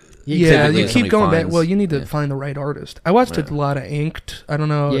 Like, Yeah, typically you somebody keep going back. finds- Well, you need to yeah. find the right artist. I watched a lot of Inked. I don't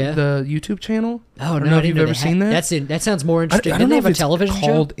know Yeah. the YouTube channel. Oh, I don't no, know I if you've didn't know ever they seen had- that. That sounds more I interesting. don't Didn't know they if have a it's television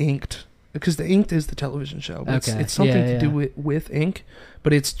called show? Inked because the Inked is the television show. It's, Okay, it's something yeah, to do yeah. with ink,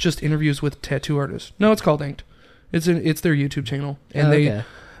 but it's just interviews with tattoo artists. No, it's called Inked. It's their YouTube channel, and Oh, okay.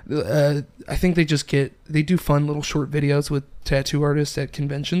 I think they do fun little short videos with tattoo artists at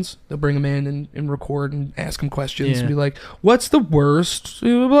conventions. They'll bring them in and record and ask them questions Yeah. and be like, "What's the worst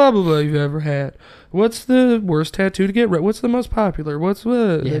blah blah blah you've ever had? What's the worst tattoo to get? What's the most popular? What's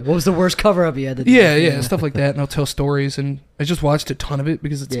what?" Yeah. What was the worst cover up you had to do? Yeah, stuff like that, and I'll tell stories. And I just watched a ton of it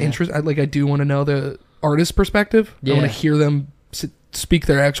because it's Yeah. interesting. I do want to know the artist's perspective. I want Yeah. to hear them speak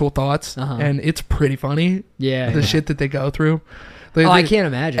their actual thoughts, Uh-huh. and it's pretty funny. Yeah. The shit that they go through. I can't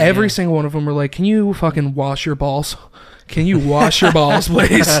imagine. Every yeah. single one of them are like, "Can you fucking wash your balls? Can you wash your balls,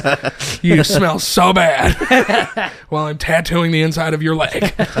 please? You smell so bad." While I'm tattooing the inside of your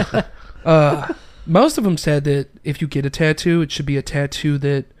leg. Most of them said that if you get a tattoo, it should be a tattoo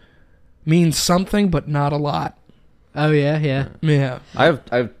that means something but not a lot. Oh yeah, yeah. Yeah. I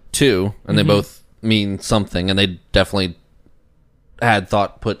have two, and they both mean something, and they definitely had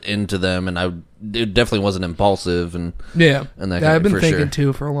thought put into them, and it definitely wasn't impulsive, and Yeah. And that I've been for thinking sure.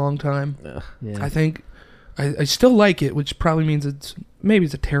 too for a long time. Yeah. I think I still like it, which probably means it's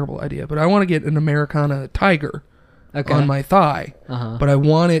a terrible idea, but I want to get an Americana tiger Okay. on my thigh. Uh-huh. But I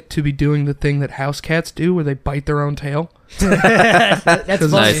want it to be doing the thing that house cats do where they bite their own tail. That's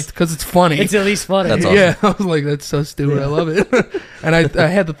funny. Nice. Because it's funny. It's at least funny. That's awesome. Yeah, I was like, that's so stupid. I love it. And I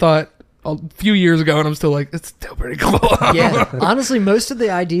had the thought a few years ago, and I'm still like, it's still pretty cool. Yeah. Honestly, most of the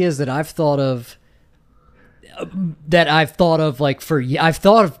ideas that I've thought of like I've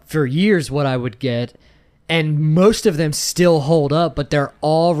thought of for years what I would get, and most of them still hold up, but they're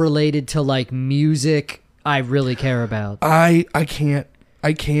all related to like music I really care about. I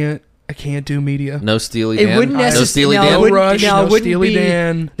can't do media. no Steely It Dan. wouldn't no necessarily. Steely No, Dan. it wouldn't, Rush, no, it no wouldn't Steely be.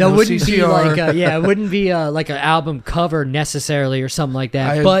 Dan, That no wouldn't be CCR. like. It wouldn't be like an album cover necessarily or something like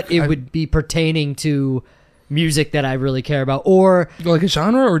that. But it would be pertaining to music that I really care about, or Like a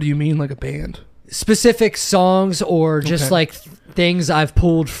genre, or do you mean like a band? specific songs, or just Okay. like things I've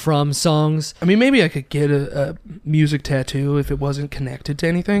pulled from songs. I mean, maybe I could get a music tattoo if it wasn't connected to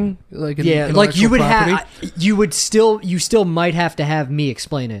anything. Like an Yeah, like you intellectual would property. you still might have to have me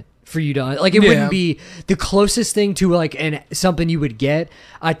explain it for you to like. It Yeah. wouldn't be the closest thing to like something you would get.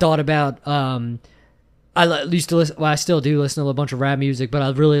 I thought about used to listen. Well, I still do listen to a bunch of rap music, but I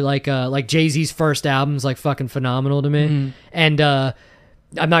really like Jay-Z's first album's like fucking phenomenal to me. Mm-hmm. And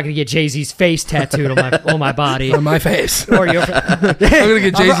I'm not gonna get Jay-Z's face tattooed on my body. On my face. Or your, I'm gonna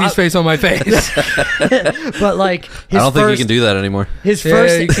get Jay-Z's face on my face. but like I his don't think you first, can do that anymore. his Yeah,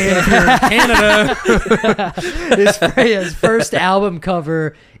 first you can if you're in Canada. his first album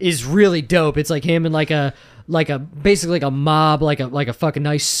cover is really dope. It's like him in like a basically like a mob, like a fucking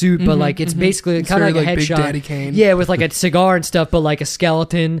nice suit, but like it's basically It's kind of very, like a like, Big headshot. Daddy Kane. Yeah, with like a cigar and stuff, but like a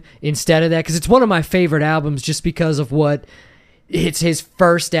skeleton instead of that, because it's one of my favorite albums just because of what it's his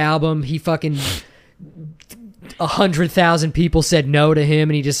first album. He fucking 100,000 people said no to him,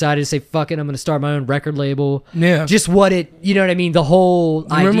 and he decided to say, "Fuck it, I'm going to start my own record label." Yeah. Just what it, you know what I mean? The whole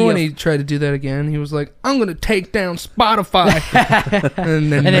idea. Remember when of- he tried to do that again? He was like, "I'm gonna take down Spotify,"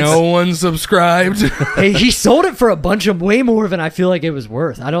 and then And it's- no one subscribed. he sold it for a bunch of way more than I feel like it was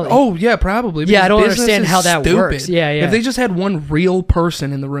worth. I don't. Oh yeah, probably. Yeah, I because don't business understand is how that stupid. works. Yeah, yeah. If they just had one real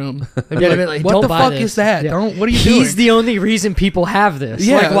person in the room, they'd be Yeah, like, they'd be like, "What "Don't the buy fuck this." is that? Yeah. Don't. What are you doing?" He's the only reason people have this.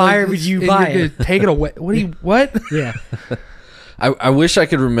 Yeah, like, why like, would you and buy you're it? gonna take it away. What do you? What? Yeah. I wish I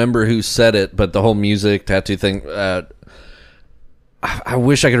could remember who said it, but the whole music tattoo thing. I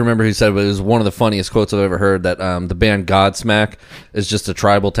wish I could remember who said it, but it was one of the funniest quotes I've ever heard. That the band Godsmack is just a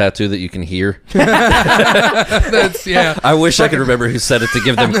tribal tattoo that you can hear. That's yeah. I wish I could remember who said it to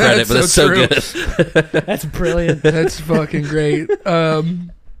give them credit, but That's it's so so good. That's brilliant. That's fucking great.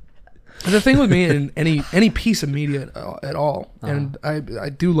 The thing with me in any piece of media at all, and I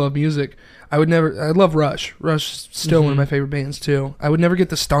do love music. I love Rush. Rush is still one of my favorite bands too. I would never get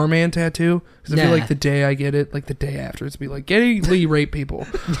the Starman tattoo because I feel like the day I get it, like the day after, it's be like, Geddy Lee raped people.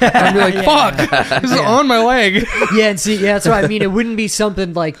 I'd be like, fuck, this is on my leg. Yeah, and see, that's what I mean. It wouldn't be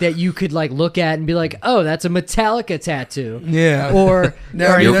something like that you could like look at and be like, oh, that's a Metallica tattoo. Yeah. Or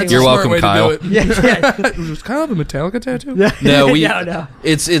You're welcome, Kyle. Yeah. Was Kyle the Metallica tattoo? No, no.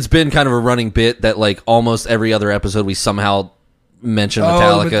 It's been kind of a running bit that like almost every other episode we somehow mention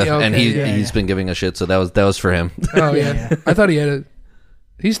Metallica, and he's been giving a shit. So that was for him. Oh yeah. I thought he had a.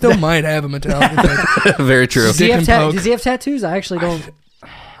 He still might have a Metallica tattoo. Very true. Does he have tattoos? I actually don't.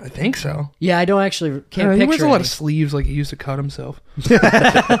 I think so. Yeah, I don't actually can't picture. He wears a lot any. of sleeves, like he used to cut himself.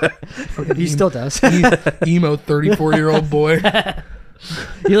 He still does. Emo 34-year-old boy.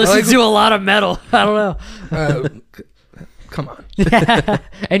 He listens to a lot of metal. I don't know. Come on.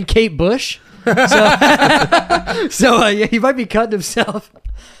 And Kate Bush. So yeah, he might be cutting himself.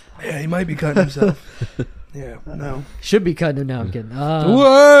 Yeah, he might be cutting himself. Yeah, no. Should be cutting him now. I'm kidding.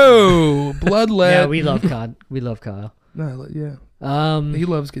 Whoa, bloodlet. Yeah, we love Kyle. We love Kyle. No, yeah. He He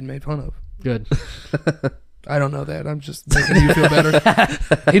loves getting made fun of. good. I don't know that. I'm just making you feel better.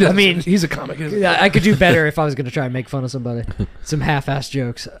 He does. I mean, he's a comic. Yeah, I could do better if I was going to try and make fun of somebody. Some half-ass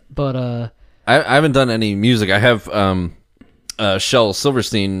jokes, but I haven't done any music. I have Shel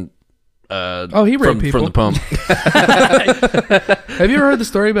Silverstein. He raped people from the poem. Have you ever heard the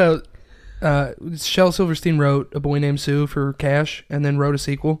story about Shel Silverstein wrote A Boy Named Sue for Cash and then wrote a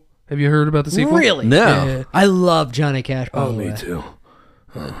sequel? Have you heard about the sequel? really, No. Yeah. I love Johnny Cash. By the way. too.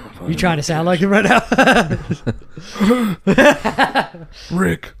 You trying to sound like him right now?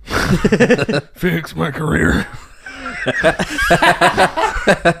 Rick, fix my career.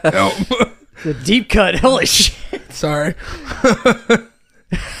 Help. The deep cut. Holy shit. Sorry.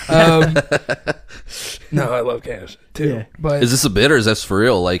 No, I love Cash too. Yeah. But Is this a bit or is this for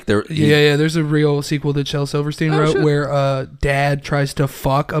real? Like there? yeah, there's a real sequel that Shel Silverstein wrote shit. where Dad tries to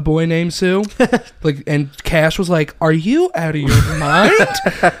fuck a boy named Sue, and Cash was like, "Are you out of your mind?"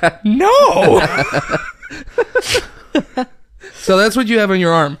 No. So that's what you have on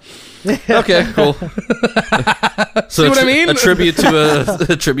your arm. Okay, cool. So See what I mean? A tribute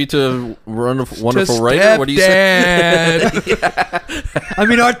to a wonderful To writer. What do you say? Stepdad. I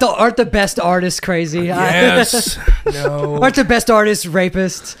mean, aren't the best artists crazy? Yes. No. Aren't the best artists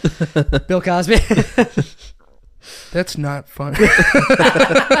rapists? Bill Cosby. That's not fun. I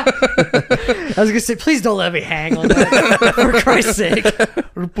was gonna say, please don't let me hang on that. For Christ's sake.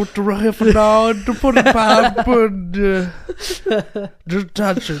 Put the rifle down, put the pipe, just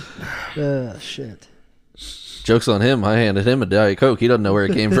touch it. Shit. Joke's on him. I handed him a Diet Coke. He doesn't know where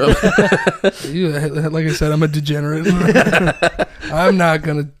it came from. Like I said, I'm a degenerate. I'm not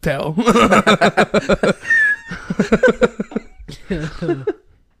gonna tell.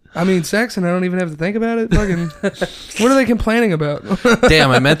 I mean, sex, and I don't even have to think about it. Fucking, what are they complaining about? Damn,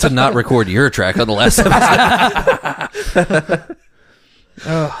 I meant to not record your track on the last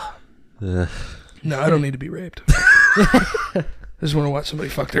episode. No, I don't need to be raped. I just want to watch somebody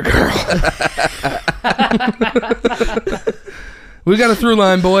fuck their girl. We got a through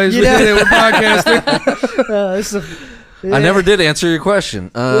line, boys. We did it. We're podcasting. I never did answer your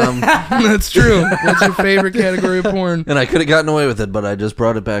question. That's true. What's your favorite category of porn? And I could have gotten away with it, but I just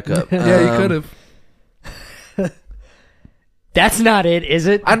brought it back up. Yeah, you could have. That's not it, is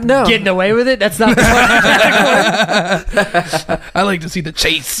it? I know. Getting away with it? That's not the one. I like to see the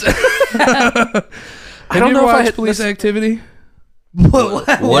chase. I Have don't you know ever if I watched had Police Activity? What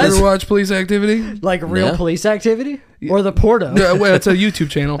You is ever watch Police Activity? Like real No. police activity? Or the porno? No, well, it's a YouTube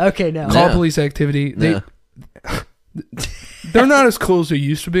channel. Okay, no. Called No. Police Activity. No. They're not as cool as they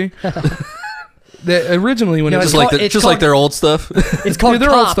used to be. Originally, when No, it was just like it's just called- like their old stuff? It's called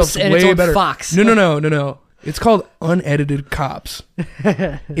their old Cops, stuff's and it's way on better. Fox. No. It's called Unedited Cops.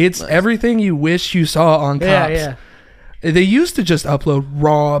 It's everything you wish you saw on Cops. Yeah. They used to just upload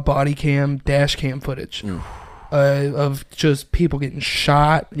raw body cam, dash cam footage of just people getting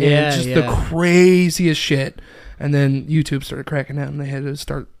shot. And just the craziest shit. And then YouTube started cracking down, and they had to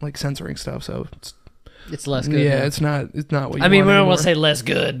start like censoring stuff. So It's less good. yeah, now. it's not what you I mean, want we don't anymore. want to say less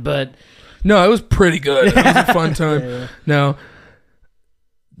good, but No, it was pretty good. It was a fun time. Yeah. No,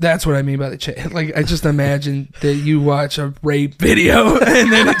 that's what I mean by the chat. Like, I just imagine that you watch a rape video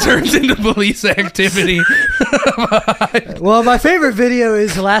and then it turns into Police Activity. well, my favorite video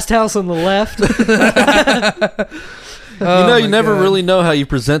is Last House on the Left. You never really know how you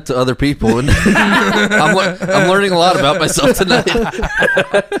present to other people, and I'm learning a lot about myself tonight.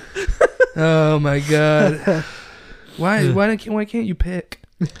 Oh my god! Why can't you pick?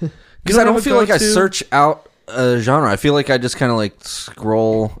 Because I don't feel like I search out a genre. I feel like I just kind of like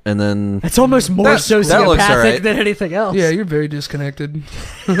scroll and then. It's almost more that looks all sociopathic right. than anything else. Yeah, you're very disconnected.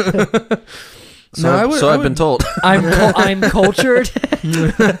 So, I I've been told. I'm cultured.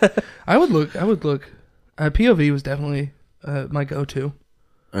 I would look. POV was definitely my go-to.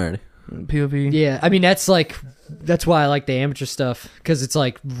 Alrighty. POV. Yeah, I mean that's why I like the amateur stuff because it's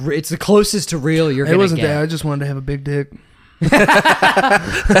like it's the closest to real you're gonna It wasn't get. that. I just wanted to have a big dick.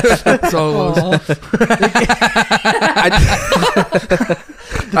 That's all it was.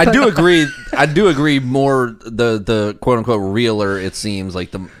 I do agree. I do agree. More the quote unquote realer it seems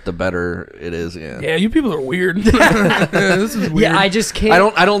like the better it is. Yeah. Yeah, you people are weird. Yeah, this is weird. Yeah, I just can't.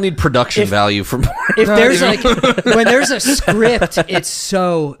 I don't need production value from. If there's like when there's a script, it's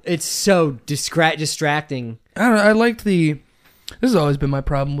so distracting. I don't know. I liked the. This has always been my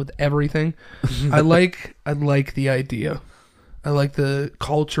problem with everything. I like the idea. I like the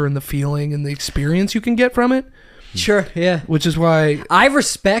culture and the feeling and the experience you can get from it. Sure, yeah. Which is why I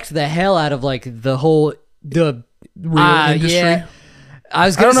respect the hell out of like the whole real industry. Yeah. I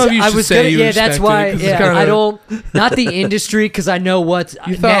was I gonna don't know say, if you should say you yeah, that's respect why. it, 'cause it's Yeah, kinda- I don't. Not the industry, because I know what.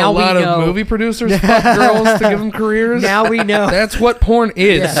 you thought now a lot we know, of movie producers fuck girls to give them careers. Now we know. That's what porn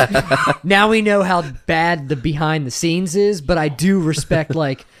is. Now we know how bad the behind the scenes is, but I do respect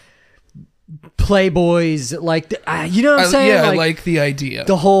like Playboys, like you know what I'm saying? Yeah, I like the idea.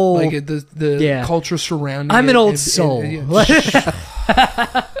 the whole. like the yeah. culture surrounding. I'm it an old and- soul, And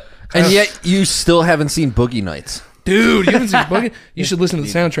yet you still haven't seen Boogie Nights. dude. You haven't seen Boogie? You should listen to the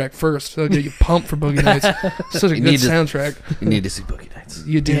soundtrack first. It'll get you pumped for Boogie Nights. It's such a You good need to- soundtrack. You need to see Boogie Nights.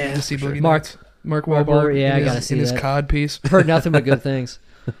 You do Yeah, need to see for sure. Boogie Mark- Nights. Mark Wahlberg, Wahlberg. yeah, I in gotta his- see in his that. cod piece. Heard nothing but good things.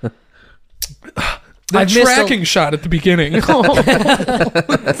 The I've missed a- tracking shot at the beginning.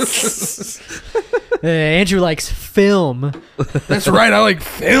 Andrew likes film. That's right. I like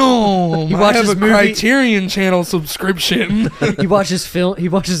film. He I watches have a movie- Criterion Channel subscription. He watches film. He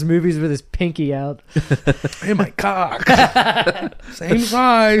watches movies with his pinky out. Hey, my cock. Same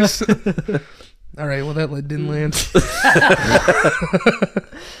size. All right. Well, that didn't land.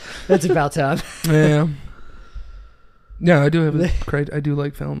 That's about time. Yeah. Yeah, I do have I do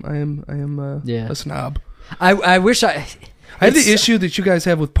like film. I am Yeah. a snob. I wish I have it's- the issue that you guys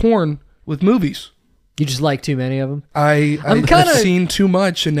have with porn, with movies. You just like too many of them. I've kinda- seen too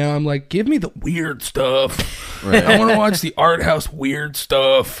much, and now I'm like, give me the weird stuff. Right. I want to watch the art house weird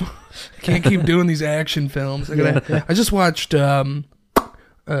stuff. I can't keep doing these action films. I just watched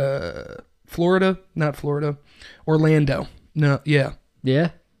Orlando. No, yeah. Yeah.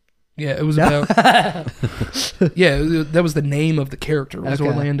 Yeah, it was about. Yeah, that was the name of the character. It was Okay.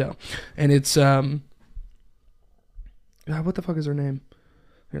 Orlando, and it's what the fuck is her name?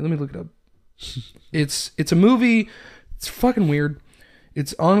 Here, let me look it up. It's a movie. It's fucking weird.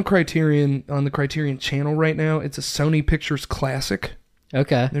 It's on Criterion, on the Criterion Channel right now. It's a Sony Pictures Classic.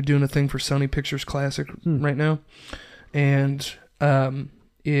 Okay. They're doing a thing for Sony Pictures Classic right now, and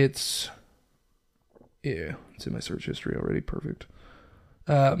it's in my search history already. Perfect.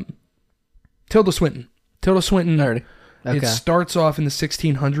 Tilda Swinton. Alrighty. Okay. It starts off in the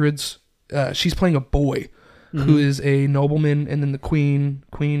 1600s. She's playing a boy who is a nobleman, and then the Queen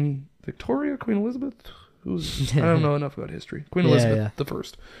Victoria, Queen Elizabeth, I don't know enough about history. Queen Elizabeth the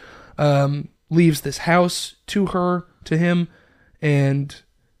First leaves this house to him, and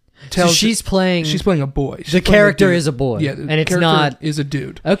So she's playing. she's playing a boy. She's the playing character dude. is a boy. Yeah, and it's character not. is a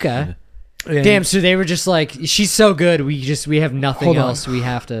dude. Okay. And Damn. So they were just like, she's so good. We have nothing Hold on. else. We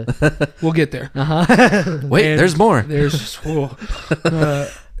have to. We'll get there. Wait, And there's more. There's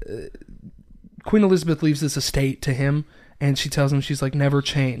Queen Elizabeth leaves this estate to him, and she tells him, she's like, never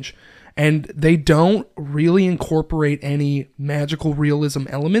change. And they don't really incorporate any magical realism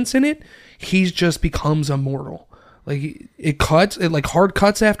elements in it. He just becomes immortal. Like it hard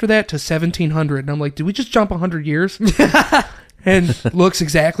cuts after that to 1700, and I'm like, did we just jump 100 years? And looks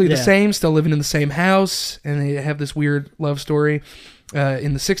exactly the Yeah. same, still living in the same house, and they have this weird love story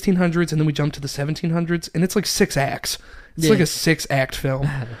in the 1600s, and then we jump to the 1700s, and it's like 6 acts. It's like a 6-act film.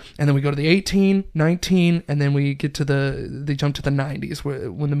 And then we go to the 18, 19, and then we get to they jump to the 90s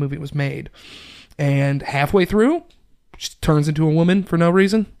when the movie was made. And halfway through, she turns into a woman for no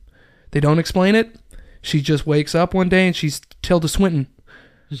reason. They don't explain it. She just wakes up one day and she's Tilda Swinton.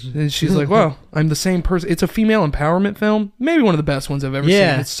 And she's like, wow, I'm the same person. It's a female empowerment film. Maybe one of the best ones I've ever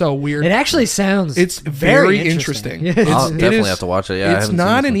seen. It's so weird. It actually sounds. It's very interesting. Yeah. I'll It definitely is- have to watch it. Yeah, I It's haven't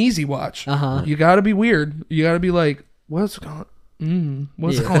not seen an this easy watch. Uh-huh. You got to be weird. You got to be like, what's going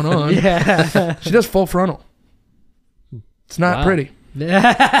Yeah. on? Yeah. She does full frontal. It's not Wow. pretty.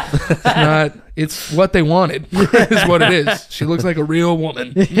 It's not. It's what they wanted. Is what it is. She looks like a real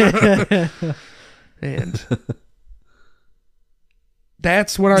woman. And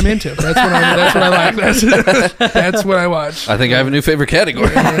that's what I'm into. That's what I like. That's what I watch. I think I have a new favorite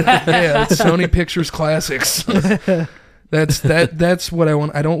category. Yeah, it's Sony Pictures Classics. That's what I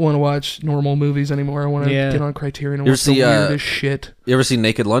want. I don't want to watch normal movies anymore. I want to get on Criterion and watch the weirdest shit. You ever seen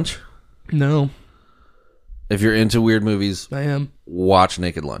Naked Lunch? No. If you're into weird movies, I am. Watch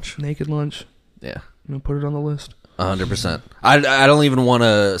Naked Lunch. Naked Lunch. Yeah. I'm going to put it on the list. 100%. I don't even want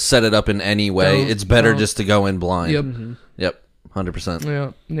to set it up in any way. It's better just to go in blind. Yep. Yep. 100%.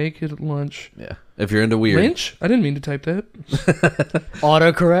 Yeah. Naked Lunch. Yeah. If you're into weird. Lynch? I didn't mean to type that.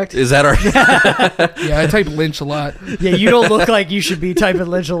 Autocorrect? Is that our... Yeah, I type Lynch a lot. Yeah, you don't look like you should be typing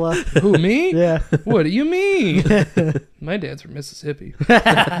Lynch a lot. Who, me? Yeah. What do you mean? My dad's from Mississippi.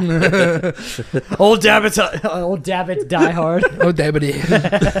 Old habits die hard. Oh,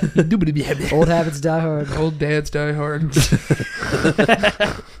 dabbity. Old habits die hard. Old dads die hard.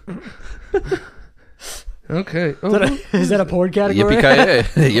 Okay. Oh, Is that a porn category? Yippee-ki-yay.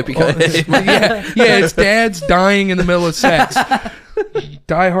 Yippee-ki-yay. yeah, it's dads dying in the middle of sex.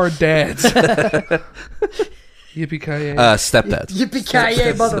 Die hard dads. Yippee-ki-yay. Stepdads.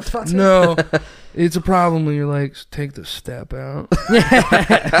 Yippee-ki-yay, motherfucker. No, it's a problem when you're like, take the step out.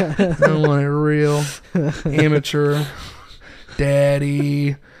 I don't want it real. Amateur.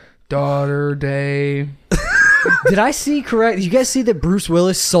 Daddy. Daughter day. Did I see correct? You guys see that Bruce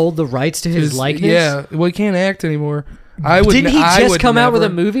Willis sold the rights to his likeness? Yeah, well, he can't act anymore. Didn't he just come out with a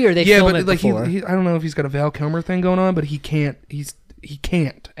movie, or they filmed it before? He, I don't know if he's got a Val Kilmer thing going on, but he can't. He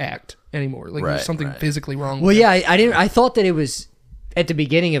can't act anymore. Like there's something physically wrong. Well, with yeah, him. I thought that it was at the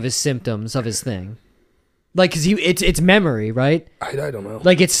beginning of his symptoms of his thing, like because it's memory, right? I don't know.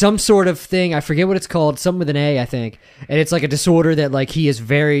 Like it's some sort of thing. I forget what it's called. Something with an A, I think. And it's like a disorder that like he is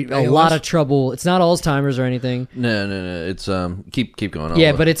a lot of trouble. It's not Alzheimer's or anything. No. It's keep going on.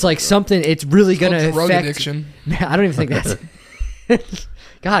 Yeah, but it's like something. It's really gonna affect. Drug addiction. I don't even think that's.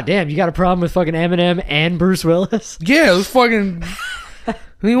 God damn, you got a problem with fucking Eminem and Bruce Willis? Yeah, it was fucking.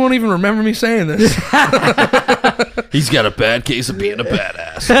 He won't even remember me saying this. He's got a bad case of being a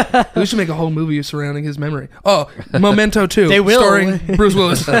badass. We should make a whole movie surrounding his memory. Oh, Memento 2. They will. Starring Bruce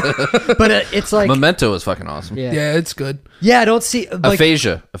Willis. But it's like Memento is fucking awesome. Yeah, it's good. Yeah, I don't see like,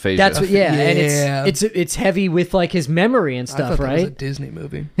 Aphasia. That's what. Yeah, Yeah. and it's heavy with like his memory and I stuff, thought that was a right? Disney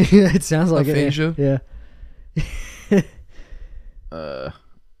movie. It sounds like Aphasia. it. Yeah.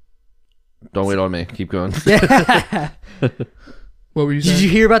 Don't wait on me. Keep going. What were you Did saying? you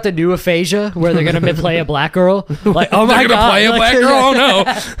hear about the new aphasia where they're gonna play a black girl? Like, oh my They're gonna god, play a like, black girl? Oh no,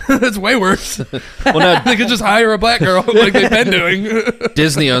 that's way worse. Well, now They could just hire a black girl like they've been doing.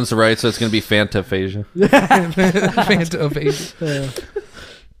 Disney owns the rights, so it's going to be Fantaphasia.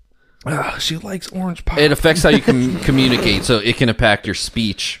 Fantaphasia. She likes orange pop. It affects how you communicate, so it can impact your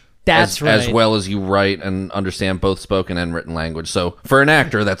speech. That's as right. well as you write and understand both spoken and written language. So for an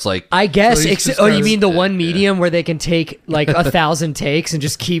actor, that's like I guess. So he's just You gotta- mean the one medium where they can take like 1,000 takes and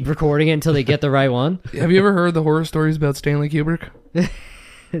just keep recording it until they get the right one? Have you ever heard the horror stories about Stanley Kubrick?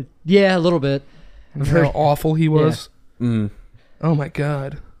 Yeah, a little bit. And how awful he was? mm, Oh my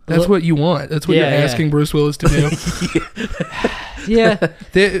god. That's what you want. That's what you're asking Bruce Willis to do. Yeah.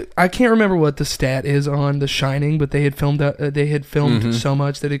 I can't remember what the stat is on The Shining, but they had filmed so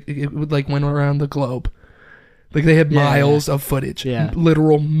much that it would like went around the globe. Like they had miles of footage,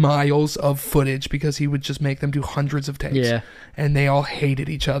 literal miles of footage, because he would just make them do hundreds of takes. Yeah. And they all hated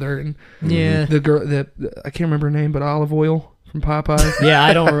each other. And Yeah. the girl I can't remember her name, but Olive Oil from Popeye. Yeah,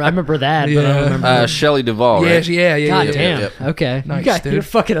 I remember that, but I don't remember. Shelley Duvall, yeah, right? yeah. God yeah. damn. Yep. Okay. Nice, dude. You're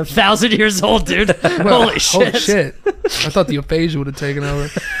fucking 1,000 years old, dude. Holy shit. Holy shit. I thought the aphasia would have taken over.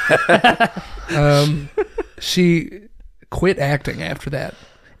 She quit acting after that.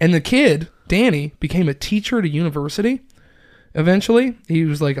 And the kid, Danny, became a teacher at a university. Eventually, he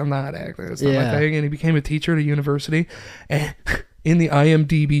was like, I'm not acting. That's not my thing. And he became a teacher at a university. And in the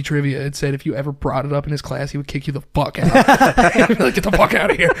IMDb trivia, it said if you ever brought it up in his class, he would kick you the fuck out. He'd be like, get the fuck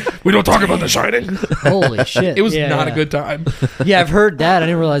out of here. We don't talk about The Shining. Holy shit. It was not a good time. Yeah, I've heard that. I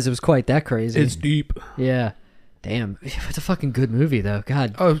didn't realize it was quite that crazy. It's deep. Yeah. Damn. It's a fucking good movie, though.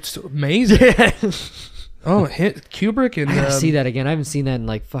 God. Oh, it's amazing. Oh, Kubrick and... I gotta see that again. I haven't seen that in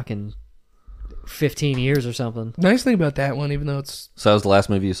like fucking 15 years or something. Nice thing about that one, even though it's... So that was the last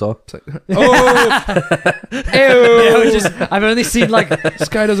movie you saw? It's like, oh! Ew! I've only seen like... This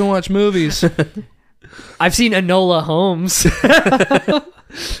guy doesn't watch movies. I've seen Enola Holmes.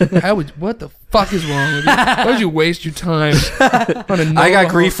 What the fuck is wrong with you? Why would you waste your time on a I got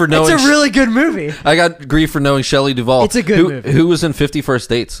grief for knowing. It's a really good movie. I got grief for knowing Shelley Duvall. It's a good movie. Who was in 50 First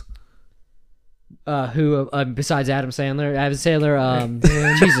Dates? Who besides Adam Sandler? Adam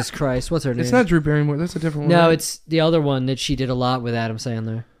Sandler. Jesus Christ, what's her name? It's not Drew Barrymore. That's a different one. No, right? it's the other one that she did a lot with Adam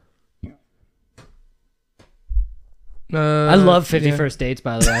Sandler. I love 50 First Dates,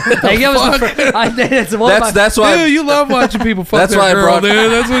 by the way. Like, That's why. Dude, you love watching people fuck That's their why I girl, brought-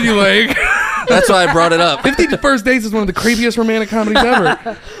 dude. That's what you like. That's why I brought it up. 50 First Dates is one of the creepiest romantic comedies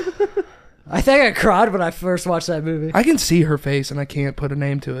ever. I think I cried when I first watched that movie. I can see her face and I can't put a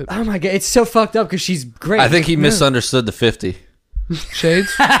name to it. Oh my god, it's so fucked up because she's great. I think he misunderstood the 50.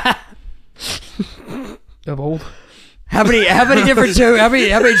 Shades of old. How many different jokes? How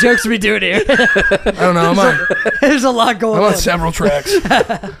many jokes are we doing here? I don't know. There's a lot going I'm on. on several tracks.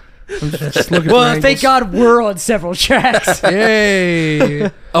 I'm just looking Well, for thank angles. God we're on several tracks. Yay!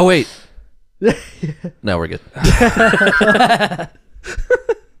 Oh wait. No, we're good.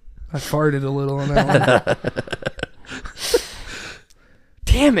 I farted a little on that one.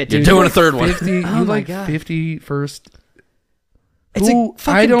 Damn it, You're dude. doing a third one. 50. You my like God. 50 First. It's Who- a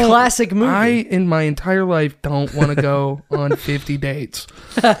fucking classic movie. I, in my entire life, don't want to go on 50 dates.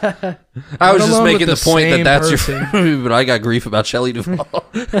 I was just alone making the with the point that same that's your person. movie, but I got grief about Shelley Duvall.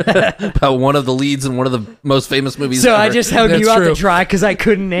 About one of the leads in one of the most famous movies so ever. I just held That's you out true. to dry because I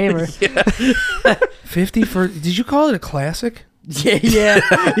couldn't name her. 50 First. Did you call it a classic? yeah,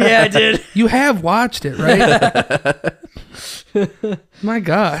 I did. You have watched it, right? My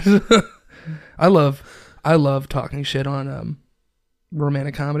God. I love talking shit on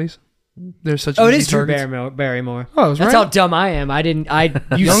romantic comedies. They're such Oh, it easy is Drew targets. Barrymore. Oh, I was That's right. how dumb I am. I didn't.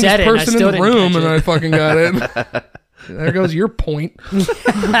 You Youngest said it. And I person still in the didn't room, catch and it. I fucking got it. There goes your point.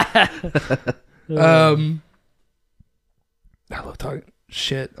 I love talking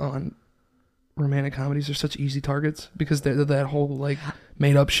shit on romantic comedies. They're such easy targets because they're that whole like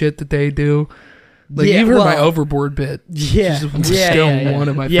made up shit that they do. Like Yeah, you've heard my well, Overboard bit. Yeah, Which is still one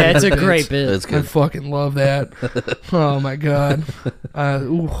of my yeah. It's a favorite great bits. bit. That's I good. fucking love that. Oh my God.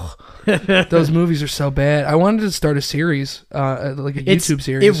 Those movies are so bad. I wanted to start a series, like a YouTube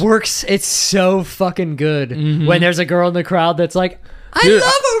series. It works. It's so fucking good when there's a girl in the crowd that's like, I Dude,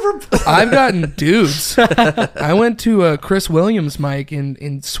 love Overboard. I've gotten dudes. I went to Chris Williams' mic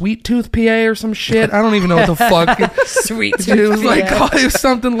in Sweet Tooth, PA or some shit. I don't even know what the fuck. Sweet. Dude, it was like Yeah. it was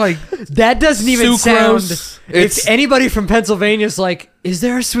something like That doesn't even sucrose. sound. It's If anybody from Pennsylvania's like, is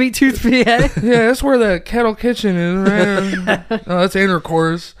there a Sweet Tooth PA? yeah, that's where the Kettle Kitchen is. Right? Oh, that's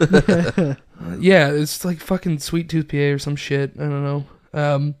intercourse. Yeah, it's like fucking Sweet Tooth, PA or some shit. I don't know.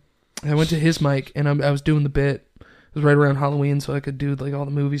 I went to his mic and I was doing the bit. It was right around Halloween, so I could do like all the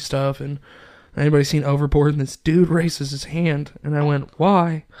movie stuff. And anybody seen Overboard? And this dude raises his hand, and I went,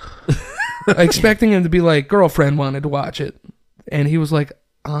 "Why?" Expecting him to be like, "Girlfriend wanted to watch it," and he was like,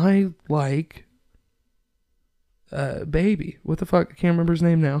 "I like." Baby, what the fuck? I can't remember his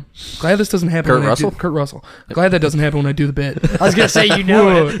name now. Glad this doesn't happen. Kurt Russell? Kurt Russell. Glad that doesn't happen when I do the bit. I was gonna say you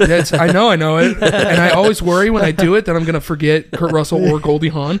know it. I know it, and I always worry when I do it that I'm gonna forget Kurt Russell or Goldie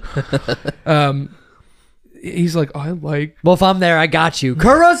Hawn. He's like, I like. Well, if I'm there, I got you,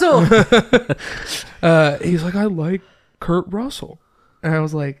 Kurt Russell. He's like, I like Kurt Russell, and I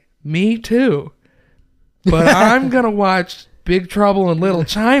was like, me too, but I'm gonna watch Big Trouble in Little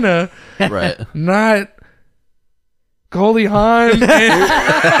China, Right. not Goldie Hawn.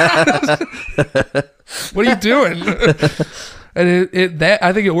 What are you doing? And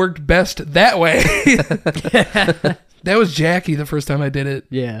I think it worked best that way. That was Jackie the first time I did it.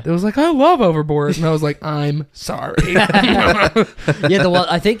 Yeah. It was like, I love Overboard. And I was like, I'm sorry. Yeah, the one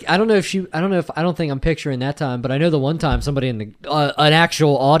I think I don't think I'm picturing that time, but I know the one time somebody in the an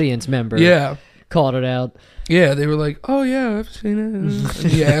actual audience member Yeah. called it out. Yeah, they were like, oh, yeah, I've seen it.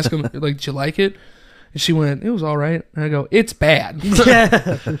 And you ask them, like, did you like it? And she went, it was all right. And I go, it's bad.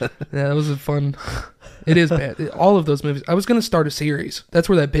 Yeah. Yeah, that was a fun. It is bad. All of those movies. I was going to start a series. That's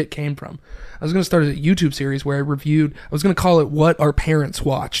where that bit came from. I was going to start a YouTube series where I was going to call it What Our Parents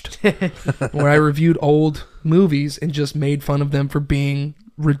Watched, where I reviewed old movies and just made fun of them for being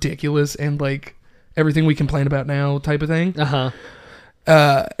ridiculous and like everything we complain about now type of thing. Uh-huh.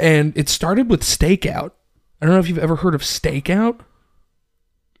 And it started with Stakeout. I don't know if you've ever heard of Stakeout.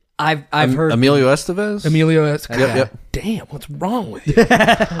 I've heard Emilio Estevez. Emilio S. Yep. Damn, what's wrong with you?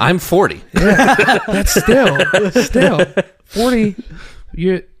 I'm 40. That's still 40.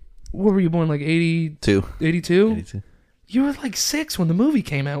 What were you born, like 82? 82. You were like 6 when the movie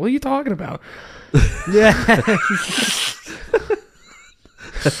came out. What are you talking about? Yeah.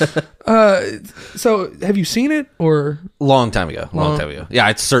 So have you seen it or Long time ago. Long time ago. Yeah,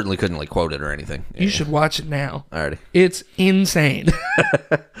 I certainly couldn't like quote it or anything. you should watch it now? Alrighty. It's insane.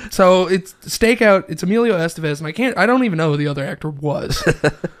 So it's Stakeout. It's Emilio Estevez, and I don't even know who the other actor was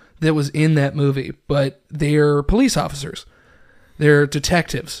that was in that movie, but they're police officers. They're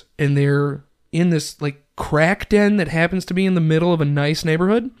detectives, and they're in this like crack den that happens to be in the middle of a nice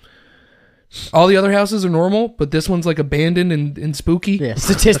neighborhood. All the other houses are normal, but this one's like abandoned and spooky. Yeah,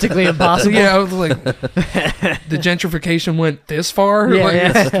 statistically impossible. Yeah, I was like, the gentrification went this far. Yeah, Like,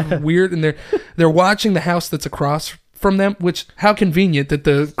 yeah. It's weird, and they're watching the house that's across from them. Which, how convenient that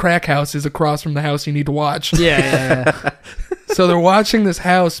the crack house is across from the house you need to watch. Yeah. So they're watching this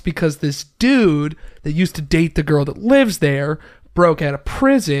house because this dude that used to date the girl that lives there broke out of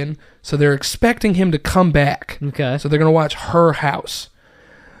prison. So they're expecting him to come back. Okay. So they're gonna watch her house,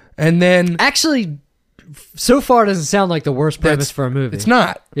 and then Actually, so far it doesn't sound like the worst premise for a movie. it's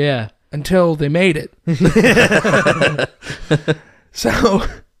not. Yeah. Until they made it. So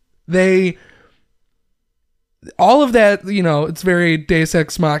all of that, it's very Deus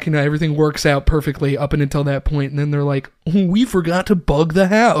Ex Machina. Everything works out perfectly up and until that point, and then they're like, "Oh, we forgot to bug the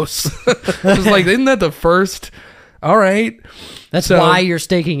house." It's like, isn't that the first? All right. That's So- why you're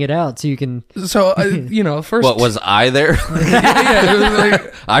staking it out, so you can... So, first... What was I there? Yeah, it was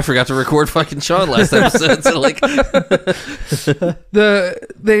like, I forgot to record fucking Sean last episode. So like,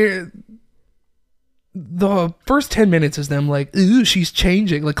 the first 10 minutes is them like, ooh, she's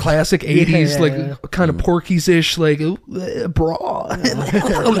changing, like classic 80s, Yeah. kind of Porky's-ish, like, ooh, bra.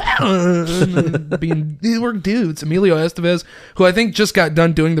 We're dudes. Emilio Estevez, who I think just got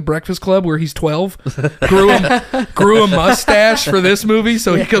done doing The Breakfast Club, where he's 12, grew a mustache for this movie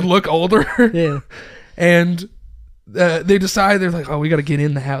so he could look older. Yeah. And they decide, they're like, oh, we got to get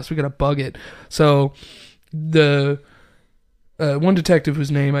in the house. We got to bug it. So the one detective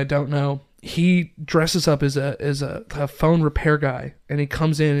whose name I don't know, he dresses up as a phone repair guy, and he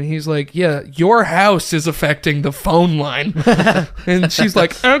comes in and he's like, yeah, your house is affecting the phone line. And she's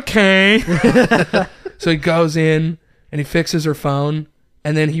like, okay. So he goes in and he fixes her phone,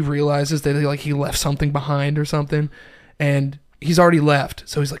 and then he realizes that he left something behind or something, and he's already left.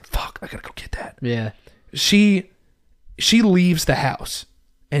 So he's like, fuck, I gotta go get that. Yeah. She leaves the house,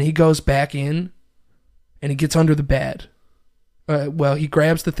 and he goes back in and he gets under the bed. He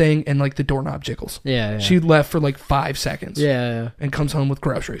grabs the thing, and like the doorknob jiggles. Yeah. She left for like 5 seconds. Yeah. And comes home with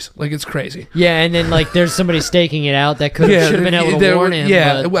groceries. Like, it's crazy. Yeah, and then like there's somebody staking it out that should have been able to warn him.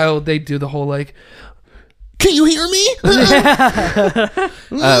 Yeah, but- well, they do the whole like, can you hear me?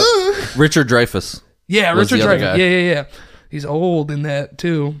 Richard Dreyfuss. Yeah, was Richard the other Dreyfuss. guy. Yeah. He's old in that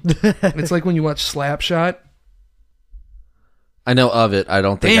too. It's like when you watch Slapshot. I know of it. I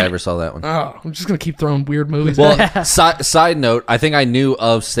don't think Damn I it. ever saw that one. Oh, I'm just gonna keep throwing weird movies. Well, side note, I think I knew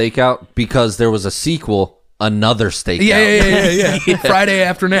of Stakeout because there was a sequel, Another Stakeout. yeah. Friday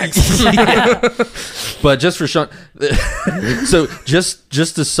after next. But just for Sean, so just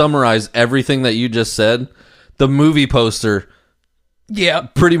to summarize everything that you just said, the movie poster Yeah.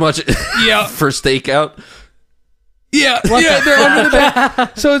 pretty much Yeah. for Stakeout. Yeah, they're under the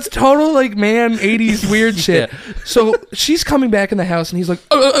bed. So it's total like 80s weird shit. Yeah. So she's coming back in the house, and he's like,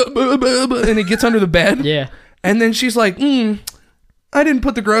 and he gets under the bed. Yeah. And then she's like, I didn't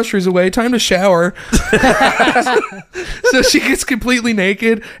put the groceries away. Time to shower. So she gets completely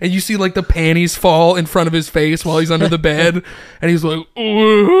naked, and you see like the panties fall in front of his face while he's under the bed, and he's like,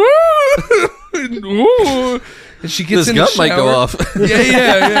 ooh. And she gets This in gun the shower. might go off.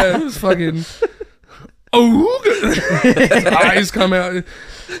 Yeah. It was fucking. Oh, his eyes come out.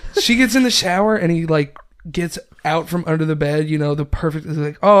 She gets in the shower, and he like gets out from under the bed. The perfect. It's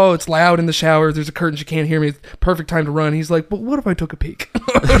like, oh, it's loud in the shower. There's a curtain. She can't hear me. It's perfect time to run. He's like, but what if I took a peek?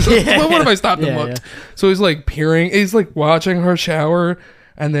 What if I stopped and looked? So he's like peering. He's like watching her shower,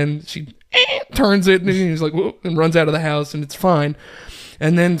 and then she turns it, and he's like, whoa, and runs out of the house, and it's fine.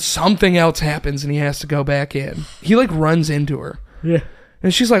 And then something else happens, and he has to go back in. He like runs into her. Yeah.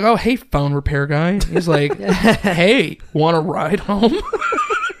 And she's like, oh, hey, phone repair guy. He's like, hey, want to ride home?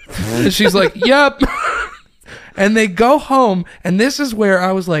 And she's like, yep. And they go home, and this is where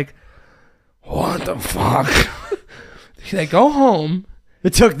I was like, what the fuck? They go home.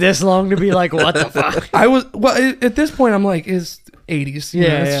 It took this long to be like, what the fuck? At this point, I'm like, it's 80s.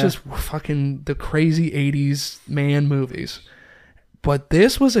 It's just fucking the crazy 80s man movies. But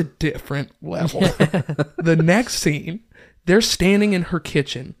this was a different level. The next scene, they're standing in her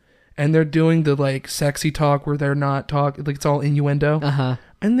kitchen, and they're doing the like sexy talk where they're not talking, like it's all innuendo. Uh-huh.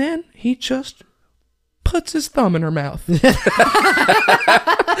 And then he just puts his thumb in her mouth. He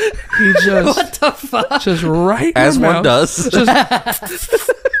just What the fuck? just right in As her one mouth. does.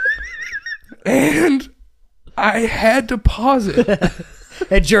 And I had to pause it.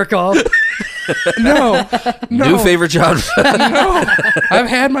 And jerk off. No. New favorite genre. No. I've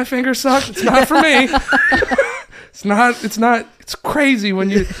had my finger sucked. It's not for me. It's crazy when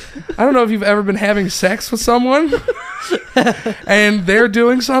you, I don't know if you've ever been having sex with someone and they're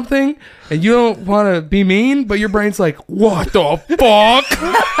doing something and you don't want to be mean, but your brain's like, what the fuck?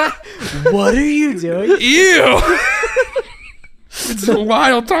 What are you doing? Ew. It's a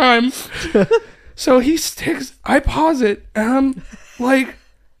wild time. So he sticks, I pause it, and I'm like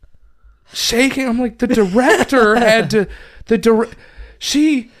shaking. I'm like, the director had to,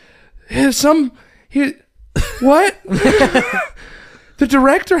 what? The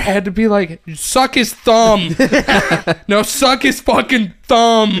director had to be like, suck his thumb. No, suck his fucking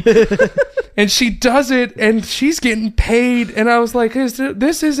thumb. And she does it, and she's getting paid. And I was like, is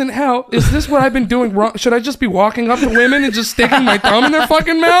this what I've been doing wrong? Should I just be walking up to women and just sticking my thumb in their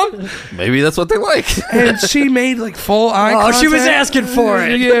fucking mouth? Maybe that's what they like. And she made like full eye contact. Oh, she was asking for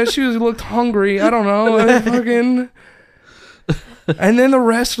it. Yeah, looked hungry. I don't know. And then the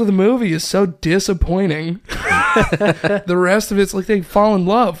rest of the movie is so disappointing. The rest of it's like they fall in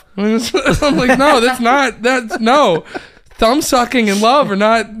love. I'm like, no. Thumb sucking and love are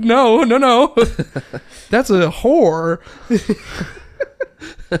not, no. That's a whore.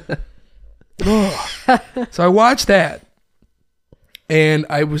 So I watched that, and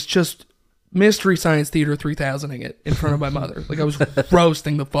I was just Mystery Science Theater 3000ing it in front of my mother. Like, I was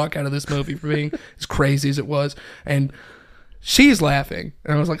roasting the fuck out of this movie for being as crazy as it was. And she's laughing,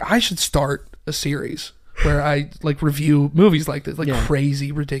 and I was like, I should start a series where I like review movies like this, like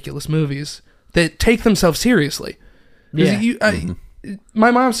crazy, ridiculous movies that take themselves seriously.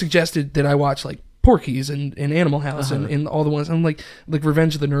 My mom suggested that I watch like Porky's and Animal House and all the ones. I'm like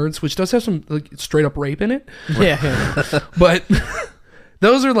Revenge of the Nerds, which does have some like straight up rape in it. Yeah. But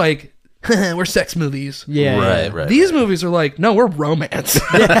those are like, we're sex movies. Yeah. Right. These movies are like, no, we're romance,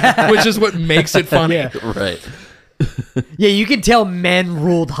 which is what makes it funny. Yeah. Right. Yeah, you can tell men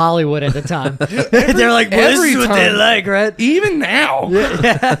ruled Hollywood at the time. They're like, well, this is what they like, right? Even now.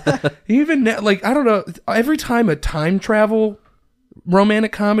 Even now, like, I don't know, every time a time travel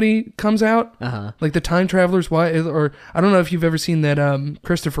romantic comedy comes out, like The Time Traveler's Wife, or I don't know if you've ever seen that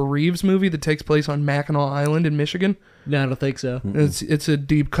Christopher Reeves movie that takes place on Mackinac Island in Michigan. No, I don't think so. It's a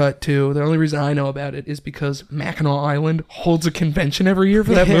deep cut too. The only reason I know about it is because Mackinac Island holds a convention every year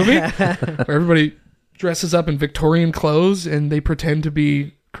for that movie where everybody dresses up in Victorian clothes and they pretend to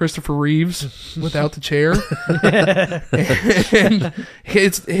be Christopher Reeves without the chair. And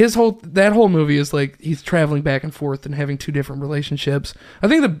it's that whole movie is like he's traveling back and forth and having two different relationships. I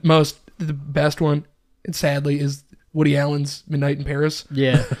think the best one, and sadly, is Woody Allen's Midnight in Paris.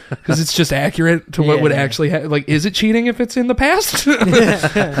 Yeah. Because it's just accurate to what would actually happen. Like, is it cheating if it's in the past?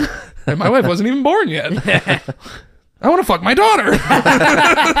 And my wife wasn't even born yet. I want to fuck my daughter.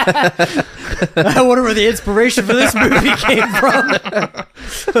 I wonder where the inspiration for this movie came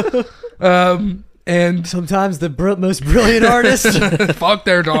from. And Sometimes the most brilliant artists. fuck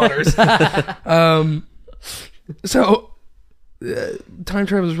their daughters. So, time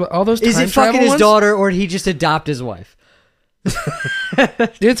travelers, all those time Is it travel fucking his ones, daughter, or did he just adopt his wife?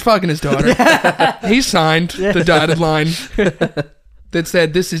 It's fucking his daughter. He signed the dotted line that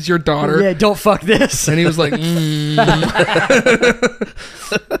said, "This is your daughter." Yeah, don't fuck this. And he was like,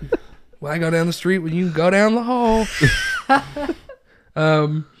 "Well, I go down the street when you go down the hall."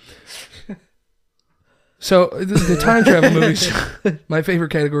 So the time travel movies, my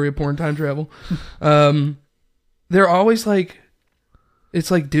favorite category of porn, time travel. They're always like,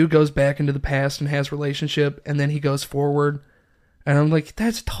 it's like dude goes back into the past and has relationship, and then he goes forward. And I'm like,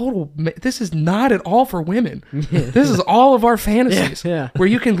 that's total. This is not at all for women. This is all of our fantasies, where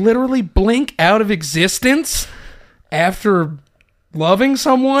you can literally blink out of existence after loving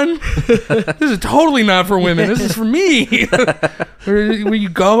someone. This is totally not for women. This is for me. where you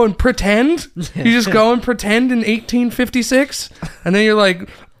go and pretend. You just go and pretend in 1856, and then you're like,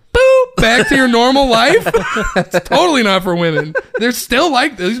 boop, back to your normal life. It's totally not for women. They're still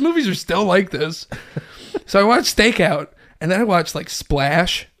like this. These movies are still like this. So I watched Stakeout. And then I watched like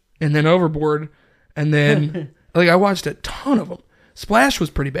Splash and then Overboard. And then like I watched a ton of them. Splash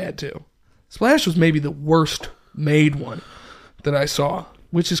was pretty bad too. Splash was maybe the worst made one that I saw,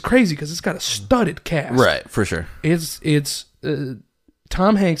 which is crazy because it's got a studded cast. Right, for sure. It's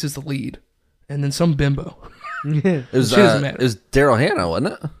Tom Hanks is the lead, and then some bimbo. It was doesn't matter. it was Daryl Hannah,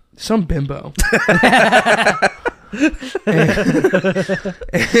 wasn't it? Some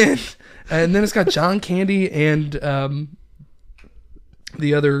And then it's got John Candy and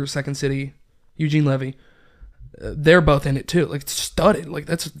the other Second City, Eugene Levy. They're both in it too. Like, it's studded. Like,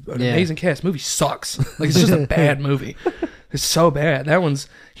 that's an amazing cast. Movie sucks. Like, it's just a bad movie. It's so bad. That one's,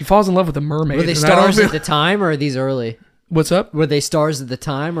 he falls in love with a mermaid. Were they stars at the time, or are these early? What's up? Were they stars at the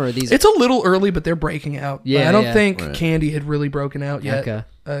time, or are these? It's a little early, but they're breaking out. Yeah, I don't yeah. think Candy had really broken out yet.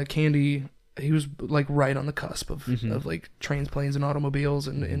 Okay. Candy, he was like right on the cusp of like trains, planes, and automobiles,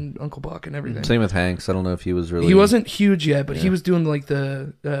 and Uncle Buck and everything. Same with Hanks. I don't know if he was really. He wasn't huge yet, but he was doing like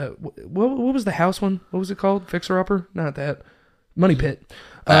the what was the house one? What was it called? Fixer Upper? Not that. Money Pit.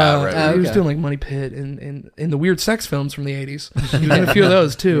 Right. He was doing like Money Pit and the weird sex films from the 80s. He was in a few of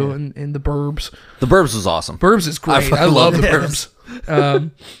those too, and The Burbs. The Burbs was awesome. Burbs is great. I love The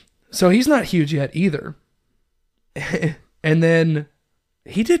Burbs. So he's not huge yet either. And then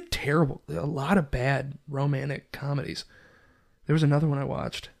he did terrible. A lot of bad romantic comedies. There was another one I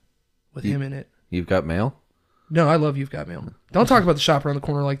watched with him in it. You've Got Mail? No, I love You've Got Mail. Don't talk about The Shop Around the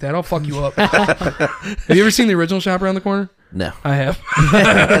Corner like that. I'll fuck you up. Have you ever seen the original Shop Around the Corner? No. I have.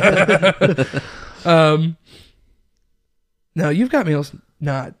 No, You've Got Mail's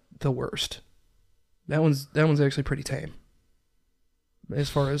not the worst. That one's actually pretty tame. As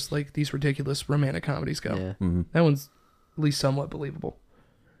far as like these ridiculous romantic comedies go. Yeah. Mm-hmm. That one's at least somewhat believable.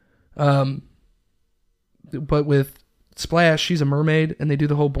 But with Splash, she's a mermaid, and they do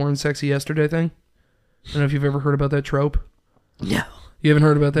the whole Born Sexy Yesterday thing. I don't know if you've ever heard about that trope. No. You haven't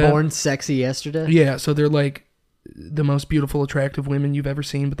heard about that? Born Sexy Yesterday? Yeah, so they're like the most beautiful, attractive women you've ever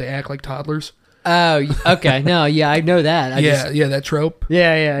seen, but they act like toddlers. Oh, okay. No, yeah, I know that. Yeah, that trope.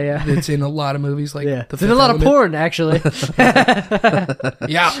 Yeah. It's in a lot of movies, like Yeah. The It's in Fifth a lot of Element. porn, actually.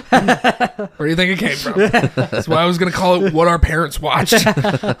 Yeah. Where do you think it came from? That's why I was going to call it What Our Parents Watched.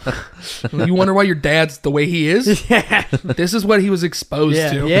 You wonder why your dad's the way he is? Yeah. This is what he was exposed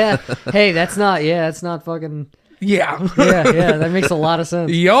to. Yeah. Hey, that's not fucking... Yeah. Yeah, that makes a lot of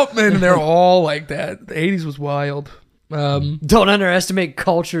sense. Yup, and they're all like that. The 80s was wild. Don't underestimate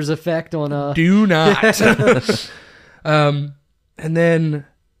culture's effect on... Do not. And then...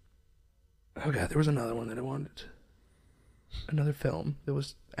 Oh, God, there was another one that I wanted. Another film that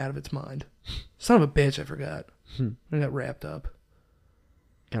was out of its mind. Son of a bitch, I forgot. I got wrapped up.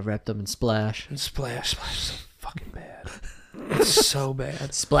 Got wrapped up in Splash. And Splash is so fucking bad. It's so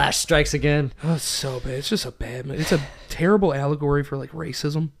bad. Splash strikes again. Oh, it's so bad. It's just a bad movie. It's a terrible allegory for, like,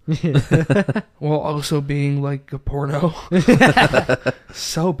 racism. While also being, like, a porno.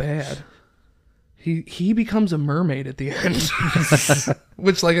 So bad. He becomes a mermaid at the end.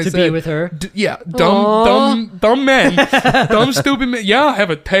 Which, like I said... To be with her? Dumb men. Dumb, stupid men. Yeah, I have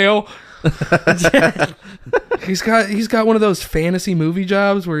a tail. He's got one of those fantasy movie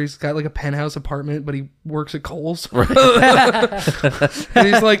jobs where he's got like a penthouse apartment, but he works at Kohl's. And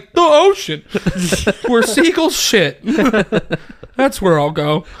he's like, the ocean, where seagulls shit. That's where I'll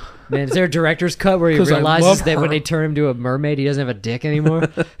go. Man, is there a director's cut where he 'Cause I realizes love that her. when they turn him to a mermaid, he doesn't have a dick anymore?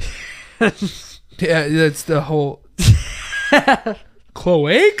 Yeah, that's the whole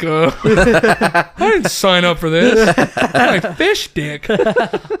cloaca. I didn't sign up for this. My fish dick.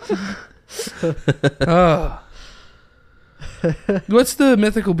 What's the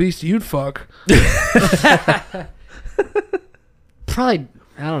mythical beast you'd fuck? Probably,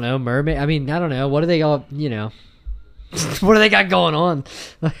 I don't know, mermaid. I mean, I don't know. What do they all, what do they got going on?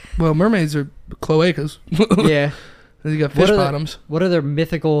 Well, mermaids are cloacas. Yeah. You got fish bottoms. What are their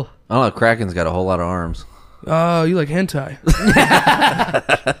mythical... I don't know. Kraken's got a whole lot of arms. Oh, you like hentai.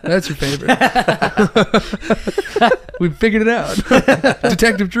 That's your favorite. We figured it out.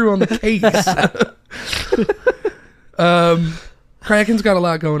 Detective Drew on the case. Kraken's got a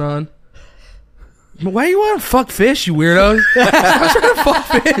lot going on. Why do you want to fuck fish, you weirdos? Stop trying to fuck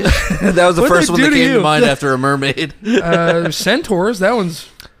fish. That was the What'd first they one do that to came to you? mind after a mermaid. Centaurs, that one's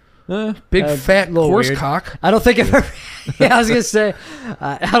big fat little horse weird. cock. I don't think I've ever... Yeah, I was going to say,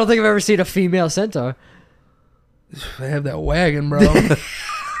 I don't think I've ever seen a female centaur. They have that wagon, bro.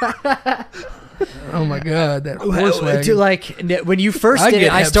 Oh my god, that horse wagon. Dude, like, when you first I did it,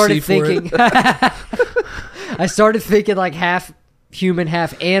 get I Hep started C for thinking... I started thinking like half human,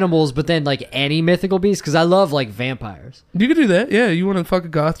 half animals, but then like any mythical beast, because I love like vampires. You could do that. Yeah, you want to fuck a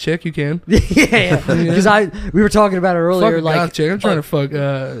goth chick, you can. Yeah, because we were talking about it Fuck earlier. a Like, goth chick. I'm trying to fuck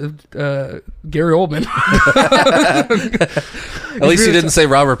Gary Oldman. At least you didn't say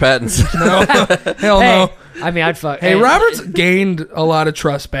Robert Pattinson. No, hell hey, no. I mean, I'd fuck. Hey, Robert's gained a lot of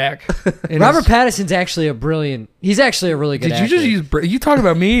trust back. Robert Pattinson's actually a brilliant. He's actually a really good. Did you actor. just use? You talk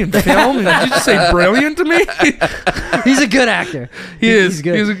about me in film? Did you just say brilliant to me? He's a good actor. He is. He's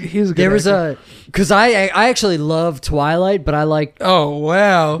good. He's a good There was actor. Because I actually love Twilight, but I like. Oh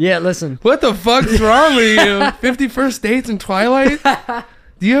wow. Yeah, listen. What the fuck's wrong with you? 50 First Dates in Twilight?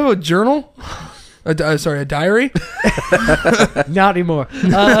 Do you have a journal? Sorry, a diary? Not anymore.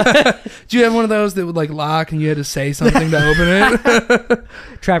 Do you have one of those that would like lock and you had to say something to open it?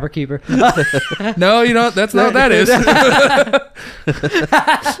 Trapper Keeper. No, you don't. That's not what that is.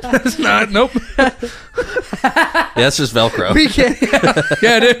 That's not. Nope. Yeah, that's just Velcro. We can't.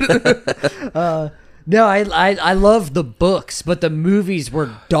 Yeah, dude. No, I love the books, but the movies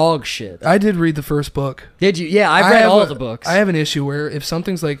were dog shit. I did read the first book. Did you? Yeah, I've read all the books. I have an issue where if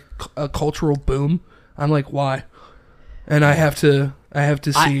something's like a cultural boom, I'm like, why? And I have to see. I have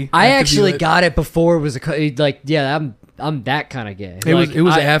to actually view it. got it before it was I'm that kind of gay. It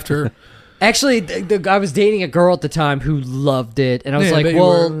was after. Actually, I was dating a girl at the time who loved it, and I was Yeah, I like, bet you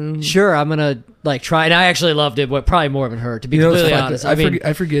well, were. sure, I'm gonna like try. And I actually loved it, but probably more than her, to be You know, it's completely fucked. honest. I mean,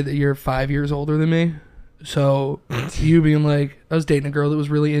 I forget that you're 5 years older than me. So you being like, I was dating a girl that was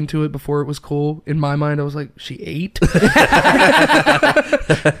really into it before it was cool. In my mind, I was like, she 8? That's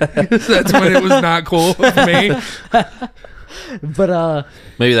when it was not cool for me. but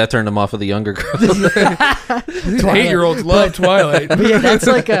Maybe that turned him off of the younger girls. These 8-year-olds love Twilight. but yeah, that's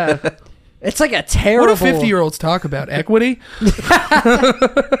like a. It's like a What terrible. do 50-year-olds talk about? Equity?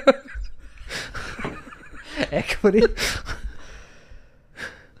 Equity.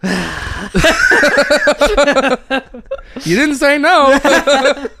 You didn't say no.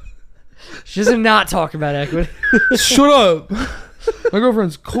 She doesn't not talk about equity. Shut up. My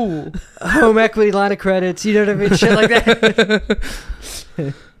girlfriend's cool. Home equity, line of credits. You know what I mean? Shit like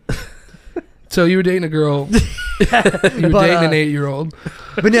that. So you were dating a girl. You were But, dating an 8-year-old.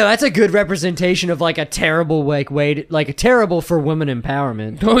 But no, that's a good representation of like a terrible like a terrible for women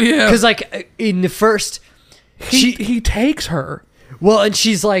empowerment. Oh yeah. Because like in the first, He takes her. well, and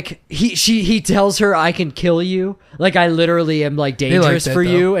she's like he tells her I can kill you, like I literally am like dangerous that, for though.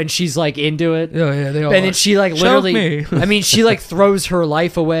 you, and she's like into it. Oh yeah, they all. And then she like Choke literally, me. I mean, she like throws her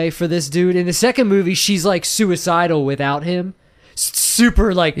life away for this dude. In the second movie, she's like suicidal without him,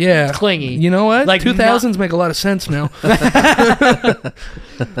 super like clingy. You know what? Like 2000s make a lot of sense now. but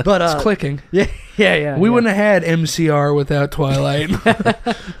It's clicking. yeah. We wouldn't have had MCR without Twilight.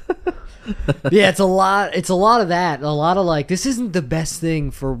 Yeah, it's a lot of that. A lot of like, this isn't the best thing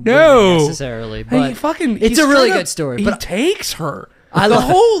for No. women necessarily, but Hey, fucking, it's he's a really straight good up- story. He But takes her. I The love-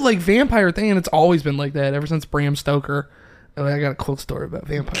 whole like vampire thing, and it's always been like that ever since Bram Stoker. Oh, I got a cool story about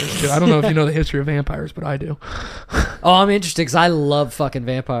vampires too. I don't know if you know the history of vampires, but I do. oh, I'm interested because I love fucking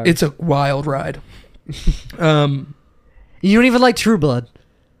vampires. It's a wild ride. You don't even like True Blood.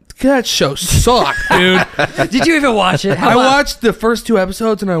 That show sucked, dude. Did you even watch it? I watched the first 2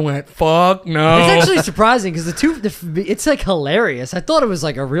 episodes and I went, "Fuck no!" It's actually surprising because it's like hilarious. I thought it was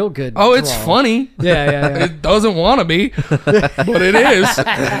like a real good. Oh, it's draw. funny. Yeah. It doesn't want to be, but it is.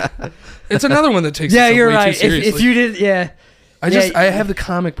 It's another one that takes. Yeah, itself you're way right. Too seriously. If you did, yeah. I have the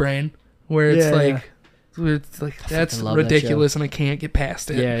comic brain where it's Yeah, that's love that ridiculous and I can't get past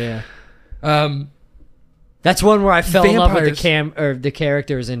it. Yeah. Um, That's one where I fell in love with Vampires. the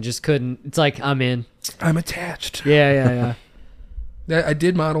characters and just couldn't. It's like I'm in. I'm attached. Yeah. I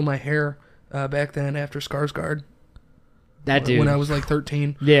did model my hair back then after Skarsgård That dude. when I was like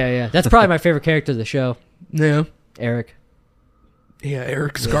 13. Yeah. That's probably my favorite character of the show, Yeah. Eric. Yeah,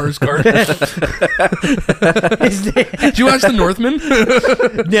 Eric Skarsgård. His name- Did you watch The Northman?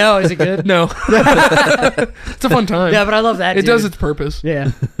 no, is it good? No. It's a fun time. Yeah, but I love that. It dude. does its purpose.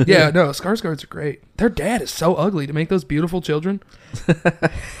 Yeah. Yeah, no, Skarsgårds are great. Their dad is so ugly to make those beautiful children.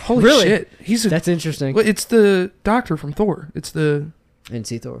 Holy Really? shit. He's That's interesting. well, it's the doctor from Thor. It's the I didn't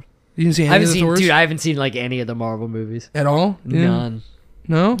see Thor. you didn't see I any haven't of the seen, Thors dude. I haven't seen like any of the Marvel movies. at all? Yeah. None.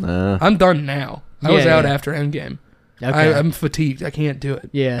 No? I'm done now. I was Yeah, out yeah. after Endgame. Okay. I'm fatigued. I can't do it.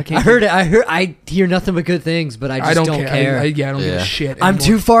 yeah, I can't. I hear nothing but good things, but I just don't don't care. care. I don't give Yeah. a shit. I'm anymore.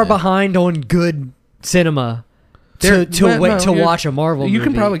 too far behind on good cinema to you're- watch a Marvel movie. You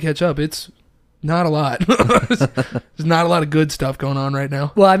can probably catch up. It's not a lot. There's not a lot of good stuff going on right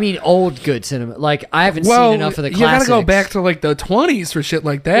now. Well, I mean, old good cinema. Like I haven't seen enough of the you classics. gotta go back to like the 20s for shit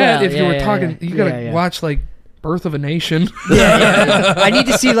like that. Yeah, if you were talking, yeah. you gotta Yeah. watch like Birth of a Nation. Yeah. I need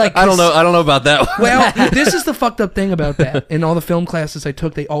to see like. I don't know about that one. Well, this is the fucked up thing about that. In all the film classes I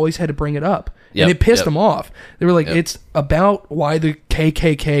took, they always had to bring it up, Yep, and it pissed yep. them off. They were like, Yep. "It's about why the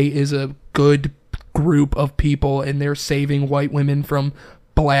KKK is a good group of people, and they're saving white women from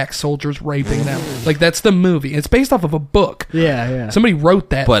black soldiers raping them." Like that's the movie. It's based off of a book. Yeah. Somebody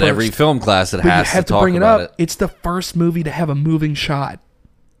wrote that. But first. every film class that But you has have to to talk bring it about up. It's the first movie to have a moving shot.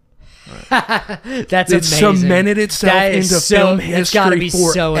 That's It amazing. cemented itself That is into so- film it's gotta history be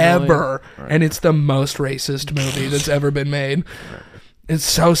so annoying. forever, and it's the most racist movie that's ever been made. It's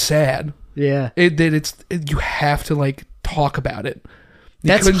so sad. Yeah. You have to like talk about it. You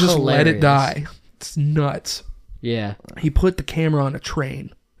That's couldn't just let it hilarious. die. It's nuts. Yeah. He put the camera on a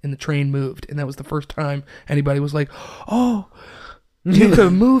train, and the train moved, and that was the first time anybody was like, "Oh, you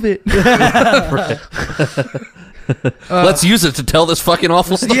could move it." Let's use it to tell this fucking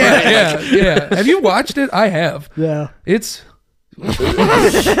awful story. Yeah. Have you watched it? I have. Yeah. It's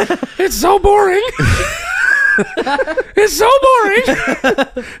so boring. It's so boring.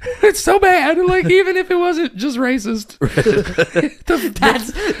 It's so bad. Like, even if it wasn't just racist,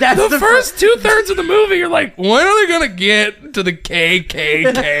 That's the first 2/3 of the movie, you're like, when are they gonna get to the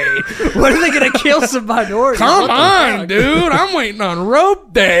KKK? When are they gonna kill some minorities? Come What the on, fuck? dude. I'm waiting on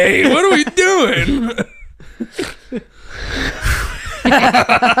rope day. What are we doing?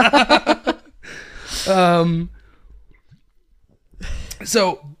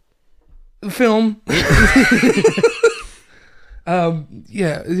 So the film,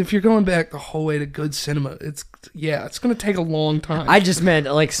 yeah, if you're going back the whole way to good cinema, it's going to take a long time. I just meant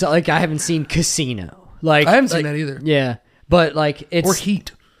like I haven't seen Casino. Like I haven't seen that either. Yeah, but like it's Or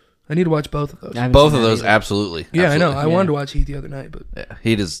Heat. I need to watch both of those. I haven't Both seen of that those, either. absolutely. Yeah, I know. Absolutely. I wanted to watch Heat the other night, but Yeah,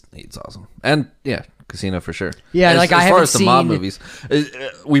 Heat's awesome, and yeah, Casino for sure. Yeah, as, like, as I far haven't as the mob seen- movies,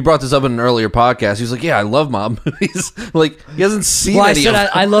 we brought this up in an earlier podcast. He was like, "Yeah, I love mob movies." Like he hasn't seen Well, I any said of.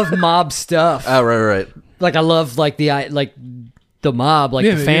 I love mob stuff. Oh, right. Like I love like the mob, like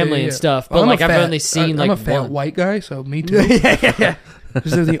Yeah, the family yeah. and stuff. Well, But I'm a like I've fat- only seen I'm like a fat one. white guy, so me too. yeah.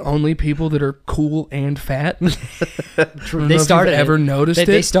 Because they're the only people that are cool and fat. They started ever it. noticed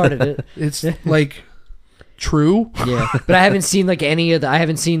They it. started it. It's like true. Yeah, but I haven't seen like any of the. I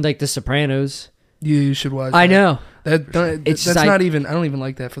haven't seen like The Sopranos. You should watch. I that. know. It's It's that's just, not even. I don't even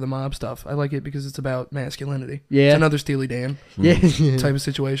like that for the mob stuff. I like it because it's about masculinity. Yeah. It's another Steely Dan Yeah, type of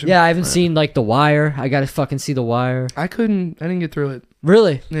situation. yeah. I haven't seen like The Wire. I gotta fucking see The Wire. I didn't get through it.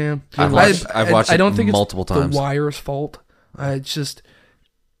 Really? Yeah, I've watched I it don't think multiple it's times. The Wire's fault. It's just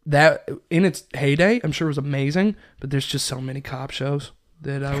that in its heyday, I'm sure it was amazing. But there's just so many cop shows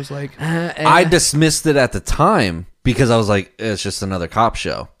that I was like, I dismissed it at the time because I was like, it's just another cop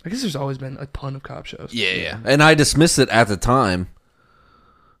show. I guess there's always been a ton of cop shows. Yeah. And I dismissed it at the time.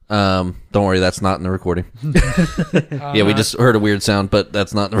 Don't worry, that's not in the recording. Yeah, we just heard a weird sound, but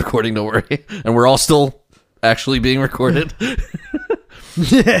that's not in the recording. Don't worry. And we're all still actually being recorded.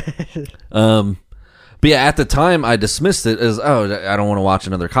 But yeah, at the time I dismissed it as, I don't want to watch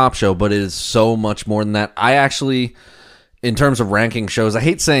another cop show, but it is so much more than that. I actually, in terms of ranking shows, I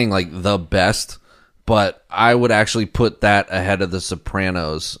hate saying like the best, but I would actually put that ahead of The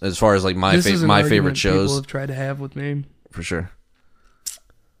Sopranos as far as like my This is an my argument favorite people shows have tried to have with me. for sure.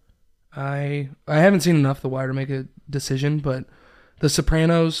 I haven't seen enough of The Wire to make a decision, but The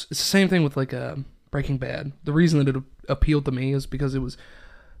Sopranos, it's the same thing with like Breaking Bad. The reason that it appealed to me is because it was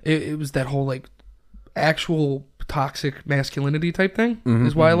that whole like actual toxic masculinity type thing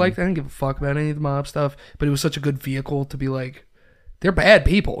is why I liked it. I didn't give a fuck about any of the mob stuff, but it was such a good vehicle to be like, they're bad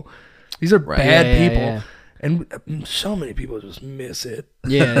people. These are bad Yeah, people. yeah. And so many people just miss it.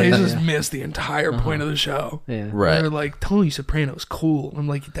 Yeah, They yeah, just yeah. miss the entire point of the show. Yeah. Right. They're like, Tony Soprano's cool. I'm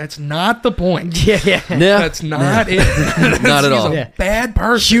like, that's not the point. Yeah, yeah. Yeah. That's not it. Not at He's all. a Yeah. bad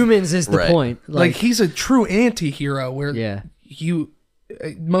person. Humans is the Right. point. Like he's a true anti-hero where Yeah.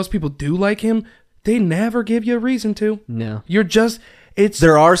 most people do like him. They never give you a reason to. No. You're just it's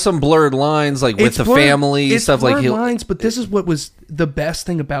There are some blurred lines like with it's the blurred- family it's stuff like blurred lines, but this is what was the best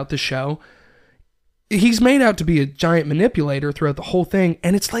thing about the show. He's made out to be a giant manipulator throughout the whole thing,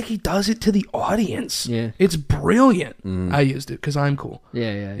 and it's like he does it to the audience. Yeah. It's brilliant. I used it because I'm cool.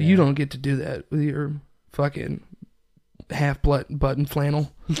 Yeah, yeah, yeah. You don't get to do that with your fucking button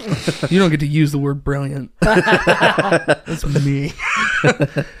flannel. You don't get to use the word brilliant. That's me.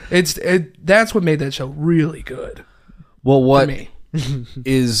 That's what made that show really good well, for what me.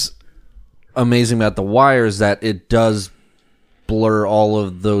 is amazing about The Wire is that it does blur all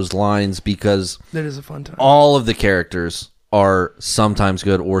of those lines because That is a fun time. all of the characters are sometimes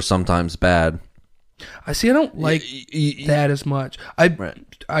good or sometimes bad. I see. I don't like that as much.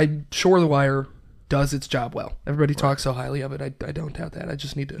 I'm sure The Wire does its job well. Everybody talks so highly of it. I don't doubt that. I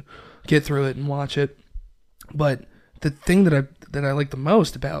just need to get through it and watch it. But the thing that I like the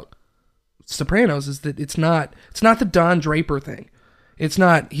most about Sopranos is that it's not the Don Draper thing. It's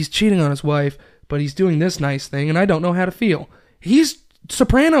not he's cheating on his wife, but he's doing this nice thing, and I don't know how to feel.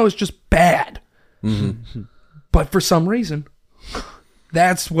 Soprano is just bad. But for some reason,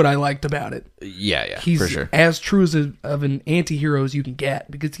 That's what I liked about it. Yeah, He's for sure. as true as of an anti-hero as you can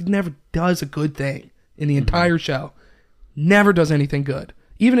get because he never does a good thing in the entire show. Never does anything good.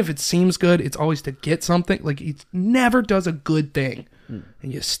 Even if it seems good, it's always to get something. Like, he never does a good thing.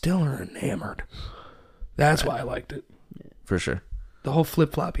 And you still are enamored. That's why I liked it. For sure. The whole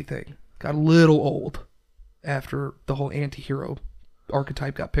flip-floppy thing got a little old after the whole anti-hero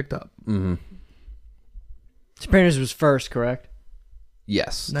archetype got picked up. Sopranos was first, correct?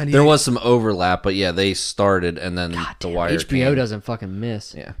 Yes. 98. There was some overlap, but yeah, they started and then The Damn, Wire HBO came. doesn't fucking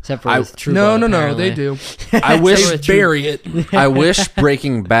miss. Yeah. Except for I- with True No, Blood, no, apparently. they do. I wish They bury it. I wish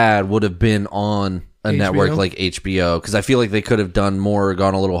Breaking Bad would have been on a HBO? network like HBO because I feel like they could have done more,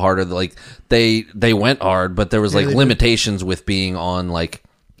 gone a little harder. Like they went hard, but there was like they did. limitations with being on like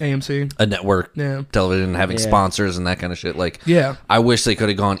AMC. a network Yeah. television, having Yeah. sponsors and that kind of shit. Like, Yeah. I wish they could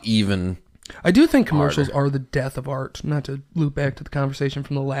have gone even. I do think commercials are the death of art. Not to loop back to the conversation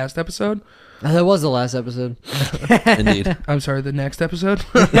from the last episode. That was the last episode. Indeed, I'm sorry, the next episode.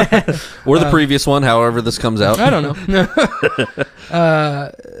 or the previous one, however this comes out. I don't know.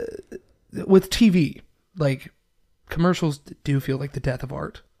 With TV, like, commercials do feel like the death of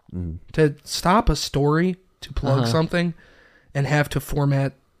art. To stop a story to plug something and have to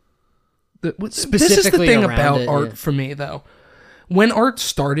format this is the Specifically thing around about it, art yeah. for me, though. When art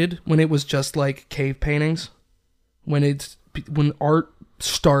started, when it was just like cave paintings, when art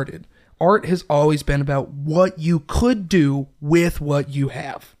started, art has always been about what you could do with what you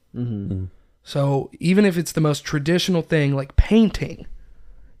have. So even if it's the most traditional thing like painting,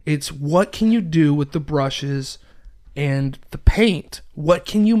 it's what can you do with the brushes and the paint? What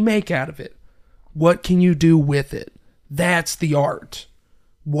can you make out of it? What can you do with it? That's the art.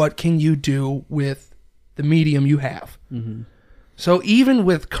 What can you do with the medium you have? So even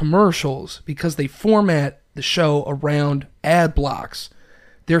with commercials, because they format the show around ad blocks,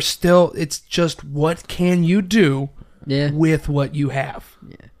 it's just what can you do Yeah. with what you have?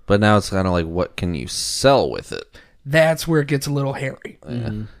 But now it's kind of like, what can you sell with it? That's where it gets a little hairy.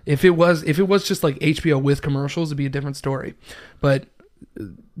 If it was just like HBO with commercials, it'd be a different story. But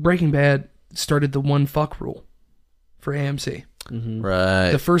Breaking Bad started the one fuck rule for AMC.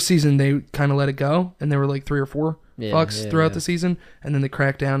 Right. The first season they kind of let it go, and there were like 3 or 4 fucks throughout the season, and then they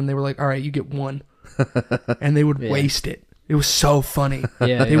cracked down and they were like, "All right, you get one," and they would waste it. It was so funny.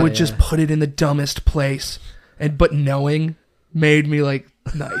 They would just put it in the dumbest place, but knowing made me like,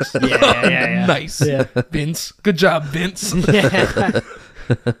 nice, nice, Vince, good job, Vince.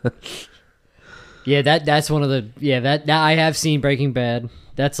 Yeah, that's one of the that I have seen Breaking Bad.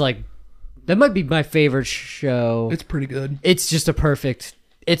 That's like that might be my favorite show. It's pretty good. It's just a perfect.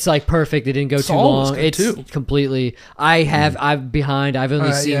 It's like perfect. It didn't go too Saul was long. good, It's too. completely. I'm behind. I've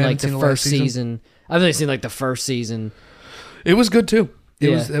only seen yeah, I like haven't the seen the first last season. season. I've only seen like the first season. It was good too.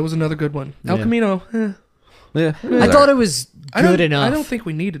 Yeah. That was another good one. El Camino. Yeah. I thought it was good enough. I don't think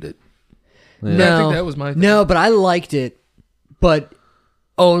we needed it. Yeah. No, I think that was my thing. No, but I liked it, but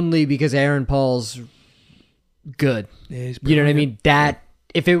only because Aaron Paul's good. Yeah, he's You know what I brilliant. mean? That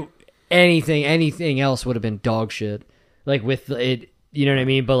if it anything else would have been dog shit. Like with it, you know what I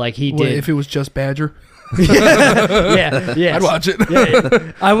mean? But like he What, did. if it was just Badger, yeah, I'd watch it.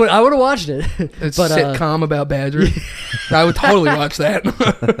 Yeah. I would have watched it. It's but sitcom about Badger. I would totally watch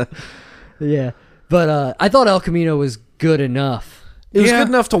that. yeah, but I thought El Camino was good enough. It was good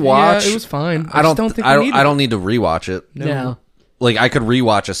enough to watch. Yeah, it was fine. I don't just think I we don't, needed I it. don't need to rewatch it. No. Like, I could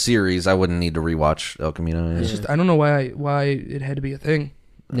rewatch a series. I wouldn't need to rewatch El Camino. It's just I don't know why it had to be a thing.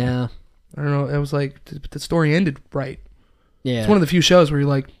 No. I don't know. It was like the story ended right. Yeah. It's one of the few shows where you're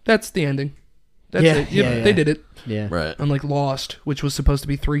like, that's the ending. That's Yeah, it. Yep, yeah, they yeah. did it. Yeah. Right. Unlike Lost, which was supposed to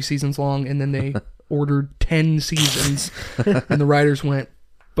be 3 seasons long, and then they ordered 10 seasons, and the writers went,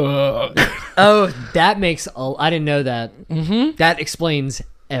 fuck. Oh, that makes. I didn't know that. Mm-hmm. That explains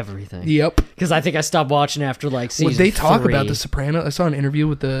everything. Yep. Because I think I stopped watching after like season. When they talk 3. about The Sopranos, I saw an interview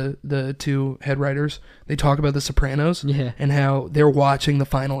with the 2 head writers. They talk about The Sopranos Yeah. and how they're watching the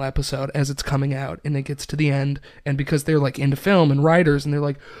final episode as it's coming out, and it gets to the end, and because they're like into film and writers, and they're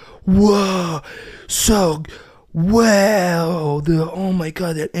like, whoa, so wow, oh my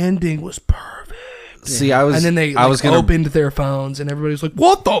god, that ending was perfect. See, I was. And then they I was gonna. opened their phones, and everybody was like,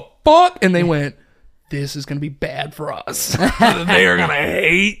 what the fuck? And they went, this is going to be bad for us. They are going to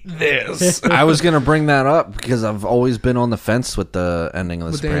hate this. I was gonna bring that up because I've always been on the fence with the ending of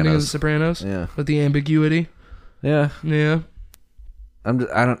the With the Sopranos. ending of The Sopranos? Yeah. With the ambiguity? Yeah. Yeah.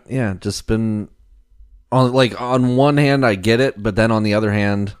 Just been on one hand I get it, but then on the other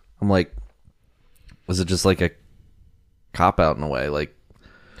hand I'm like, was it just like a cop out in a way? Like,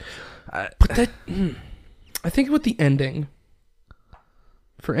 But that, I think with the ending,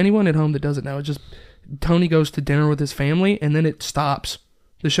 for anyone at home that doesn't know, it's just Tony goes to dinner with his family and then it stops.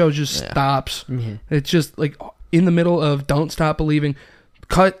 The show just stops. Yeah. It's just like in the middle of Don't Stop Believing,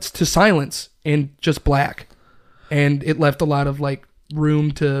 cuts to silence and just black. And it left a lot of like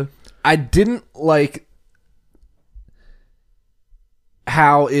room to... I didn't like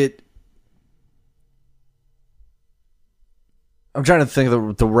how it... I'm trying to think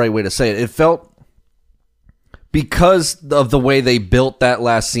of the right way to say it. It felt... Because of the way they built that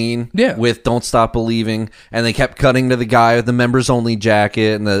last scene with Don't Stop Believing, and they kept cutting to the guy with the members only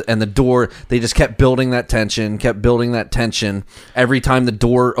jacket and the door, they just kept building that tension. Every time the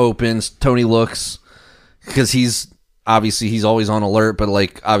door opens, Tony looks, because he's always on alert, but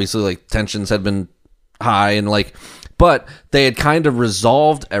like obviously like tensions had been high, and like, but they had kind of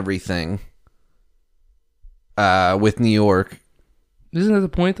resolved everything with New York. Isn't that the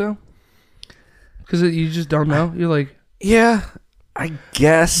point though? Because you just don't know. You're like, yeah, I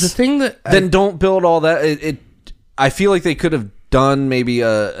guess. The thing that then don't build all that. It I feel like they could have done maybe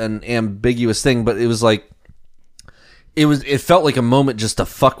an ambiguous thing, but it was like it felt like a moment just to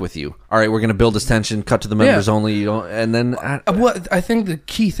fuck with you. All right, we're gonna build this tension. Cut to the members only. You don't, and then what I think the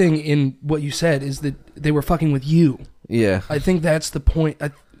key thing in what you said is that they were fucking with you. Yeah, I think that's the point.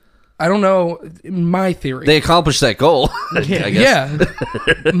 I don't know. My theory. They accomplished that goal. I guess. Yeah.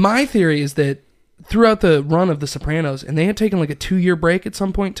 My theory is that throughout the run of The Sopranos, and they had taken like a 2-year break at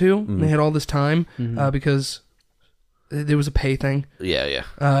some point too, and they had all this time because there was a pay thing. Yeah.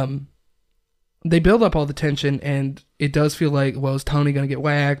 They build up all the tension, and it does feel like, well, is Tony going to get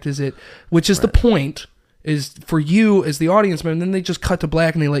whacked? Is it? Which is the point, is for you as the audience member, and then they just cut to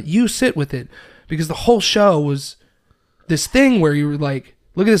black and they let you sit with it, because the whole show was this thing where you were like,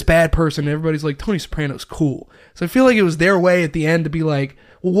 look at this bad person, and everybody's like, Tony Soprano's cool. So I feel like it was their way at the end to be like,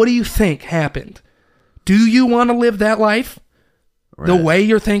 well, what do you think happened? Do you want to live that life? Right. The way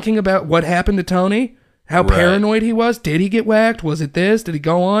you're thinking about what happened to Tony? How paranoid he was? Did he get whacked? Was it this? Did he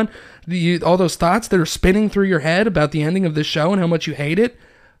go on? All those thoughts that are spinning through your head about the ending of this show and how much you hate it?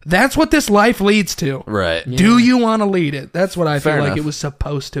 That's what this life leads to. Right. Yeah. Do you want to lead it? That's what I feel like it was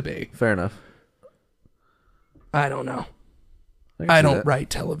supposed to be. Fair enough. I don't know. I don't write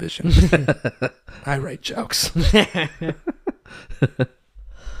television. I write jokes.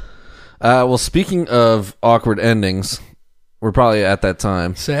 Well, speaking of awkward endings, we're probably at that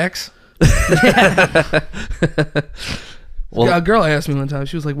time. Sex? Well, a girl asked me one time,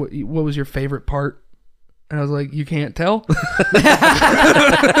 she was like, what was your favorite part? And I was like, you can't tell?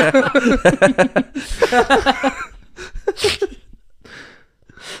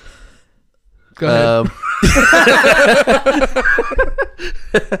 Go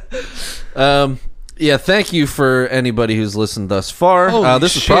ahead. Yeah, thank you for anybody who's listened thus far.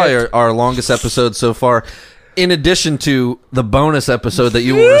 This is probably our longest episode so far, in addition to the bonus episode that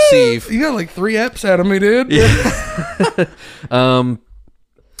you will receive. You got like 3 eps out of me, dude. Yeah.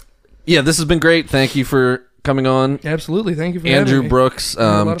 Yeah, this has been great. Thank you for coming on. Absolutely. Thank you for Andrew having me. Brooks.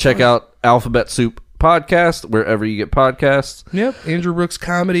 Check out Alphabet Soup Podcast wherever you get podcasts. Yep, Andrew Brooks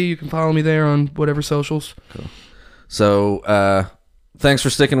Comedy. You can follow me there on whatever socials. Cool. So, thanks for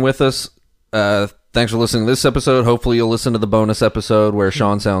sticking with us. Thanks for listening to this episode. Hopefully you'll listen to the bonus episode where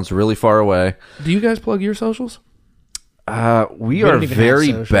Sean sounds really far away. Do you guys plug your socials? We are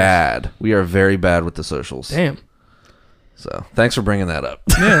very bad. We are very bad with the socials. Damn. So thanks for bringing that up.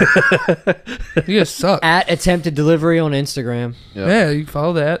 Yeah. You guys suck. At Attempted Delivery on Instagram. Yep. Yeah, you can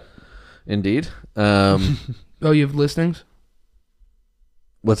follow that. Indeed. Oh, you have listings?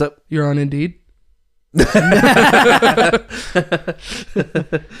 What's up? You're on Indeed?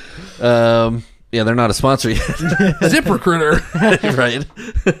 Yeah, they're not a sponsor yet. ZipRecruiter.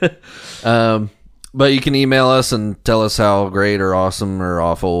 Right. But you can email us and tell us how great or awesome or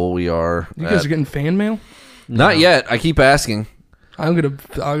awful we are. You guys are getting fan mail? Not yet. I keep asking. I'm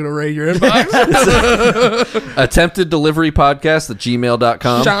gonna raid your inbox. Attempted Delivery Podcast at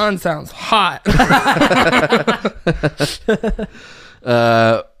gmail.com. Sean sounds hot.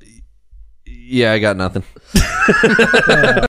 Yeah, I got nothing.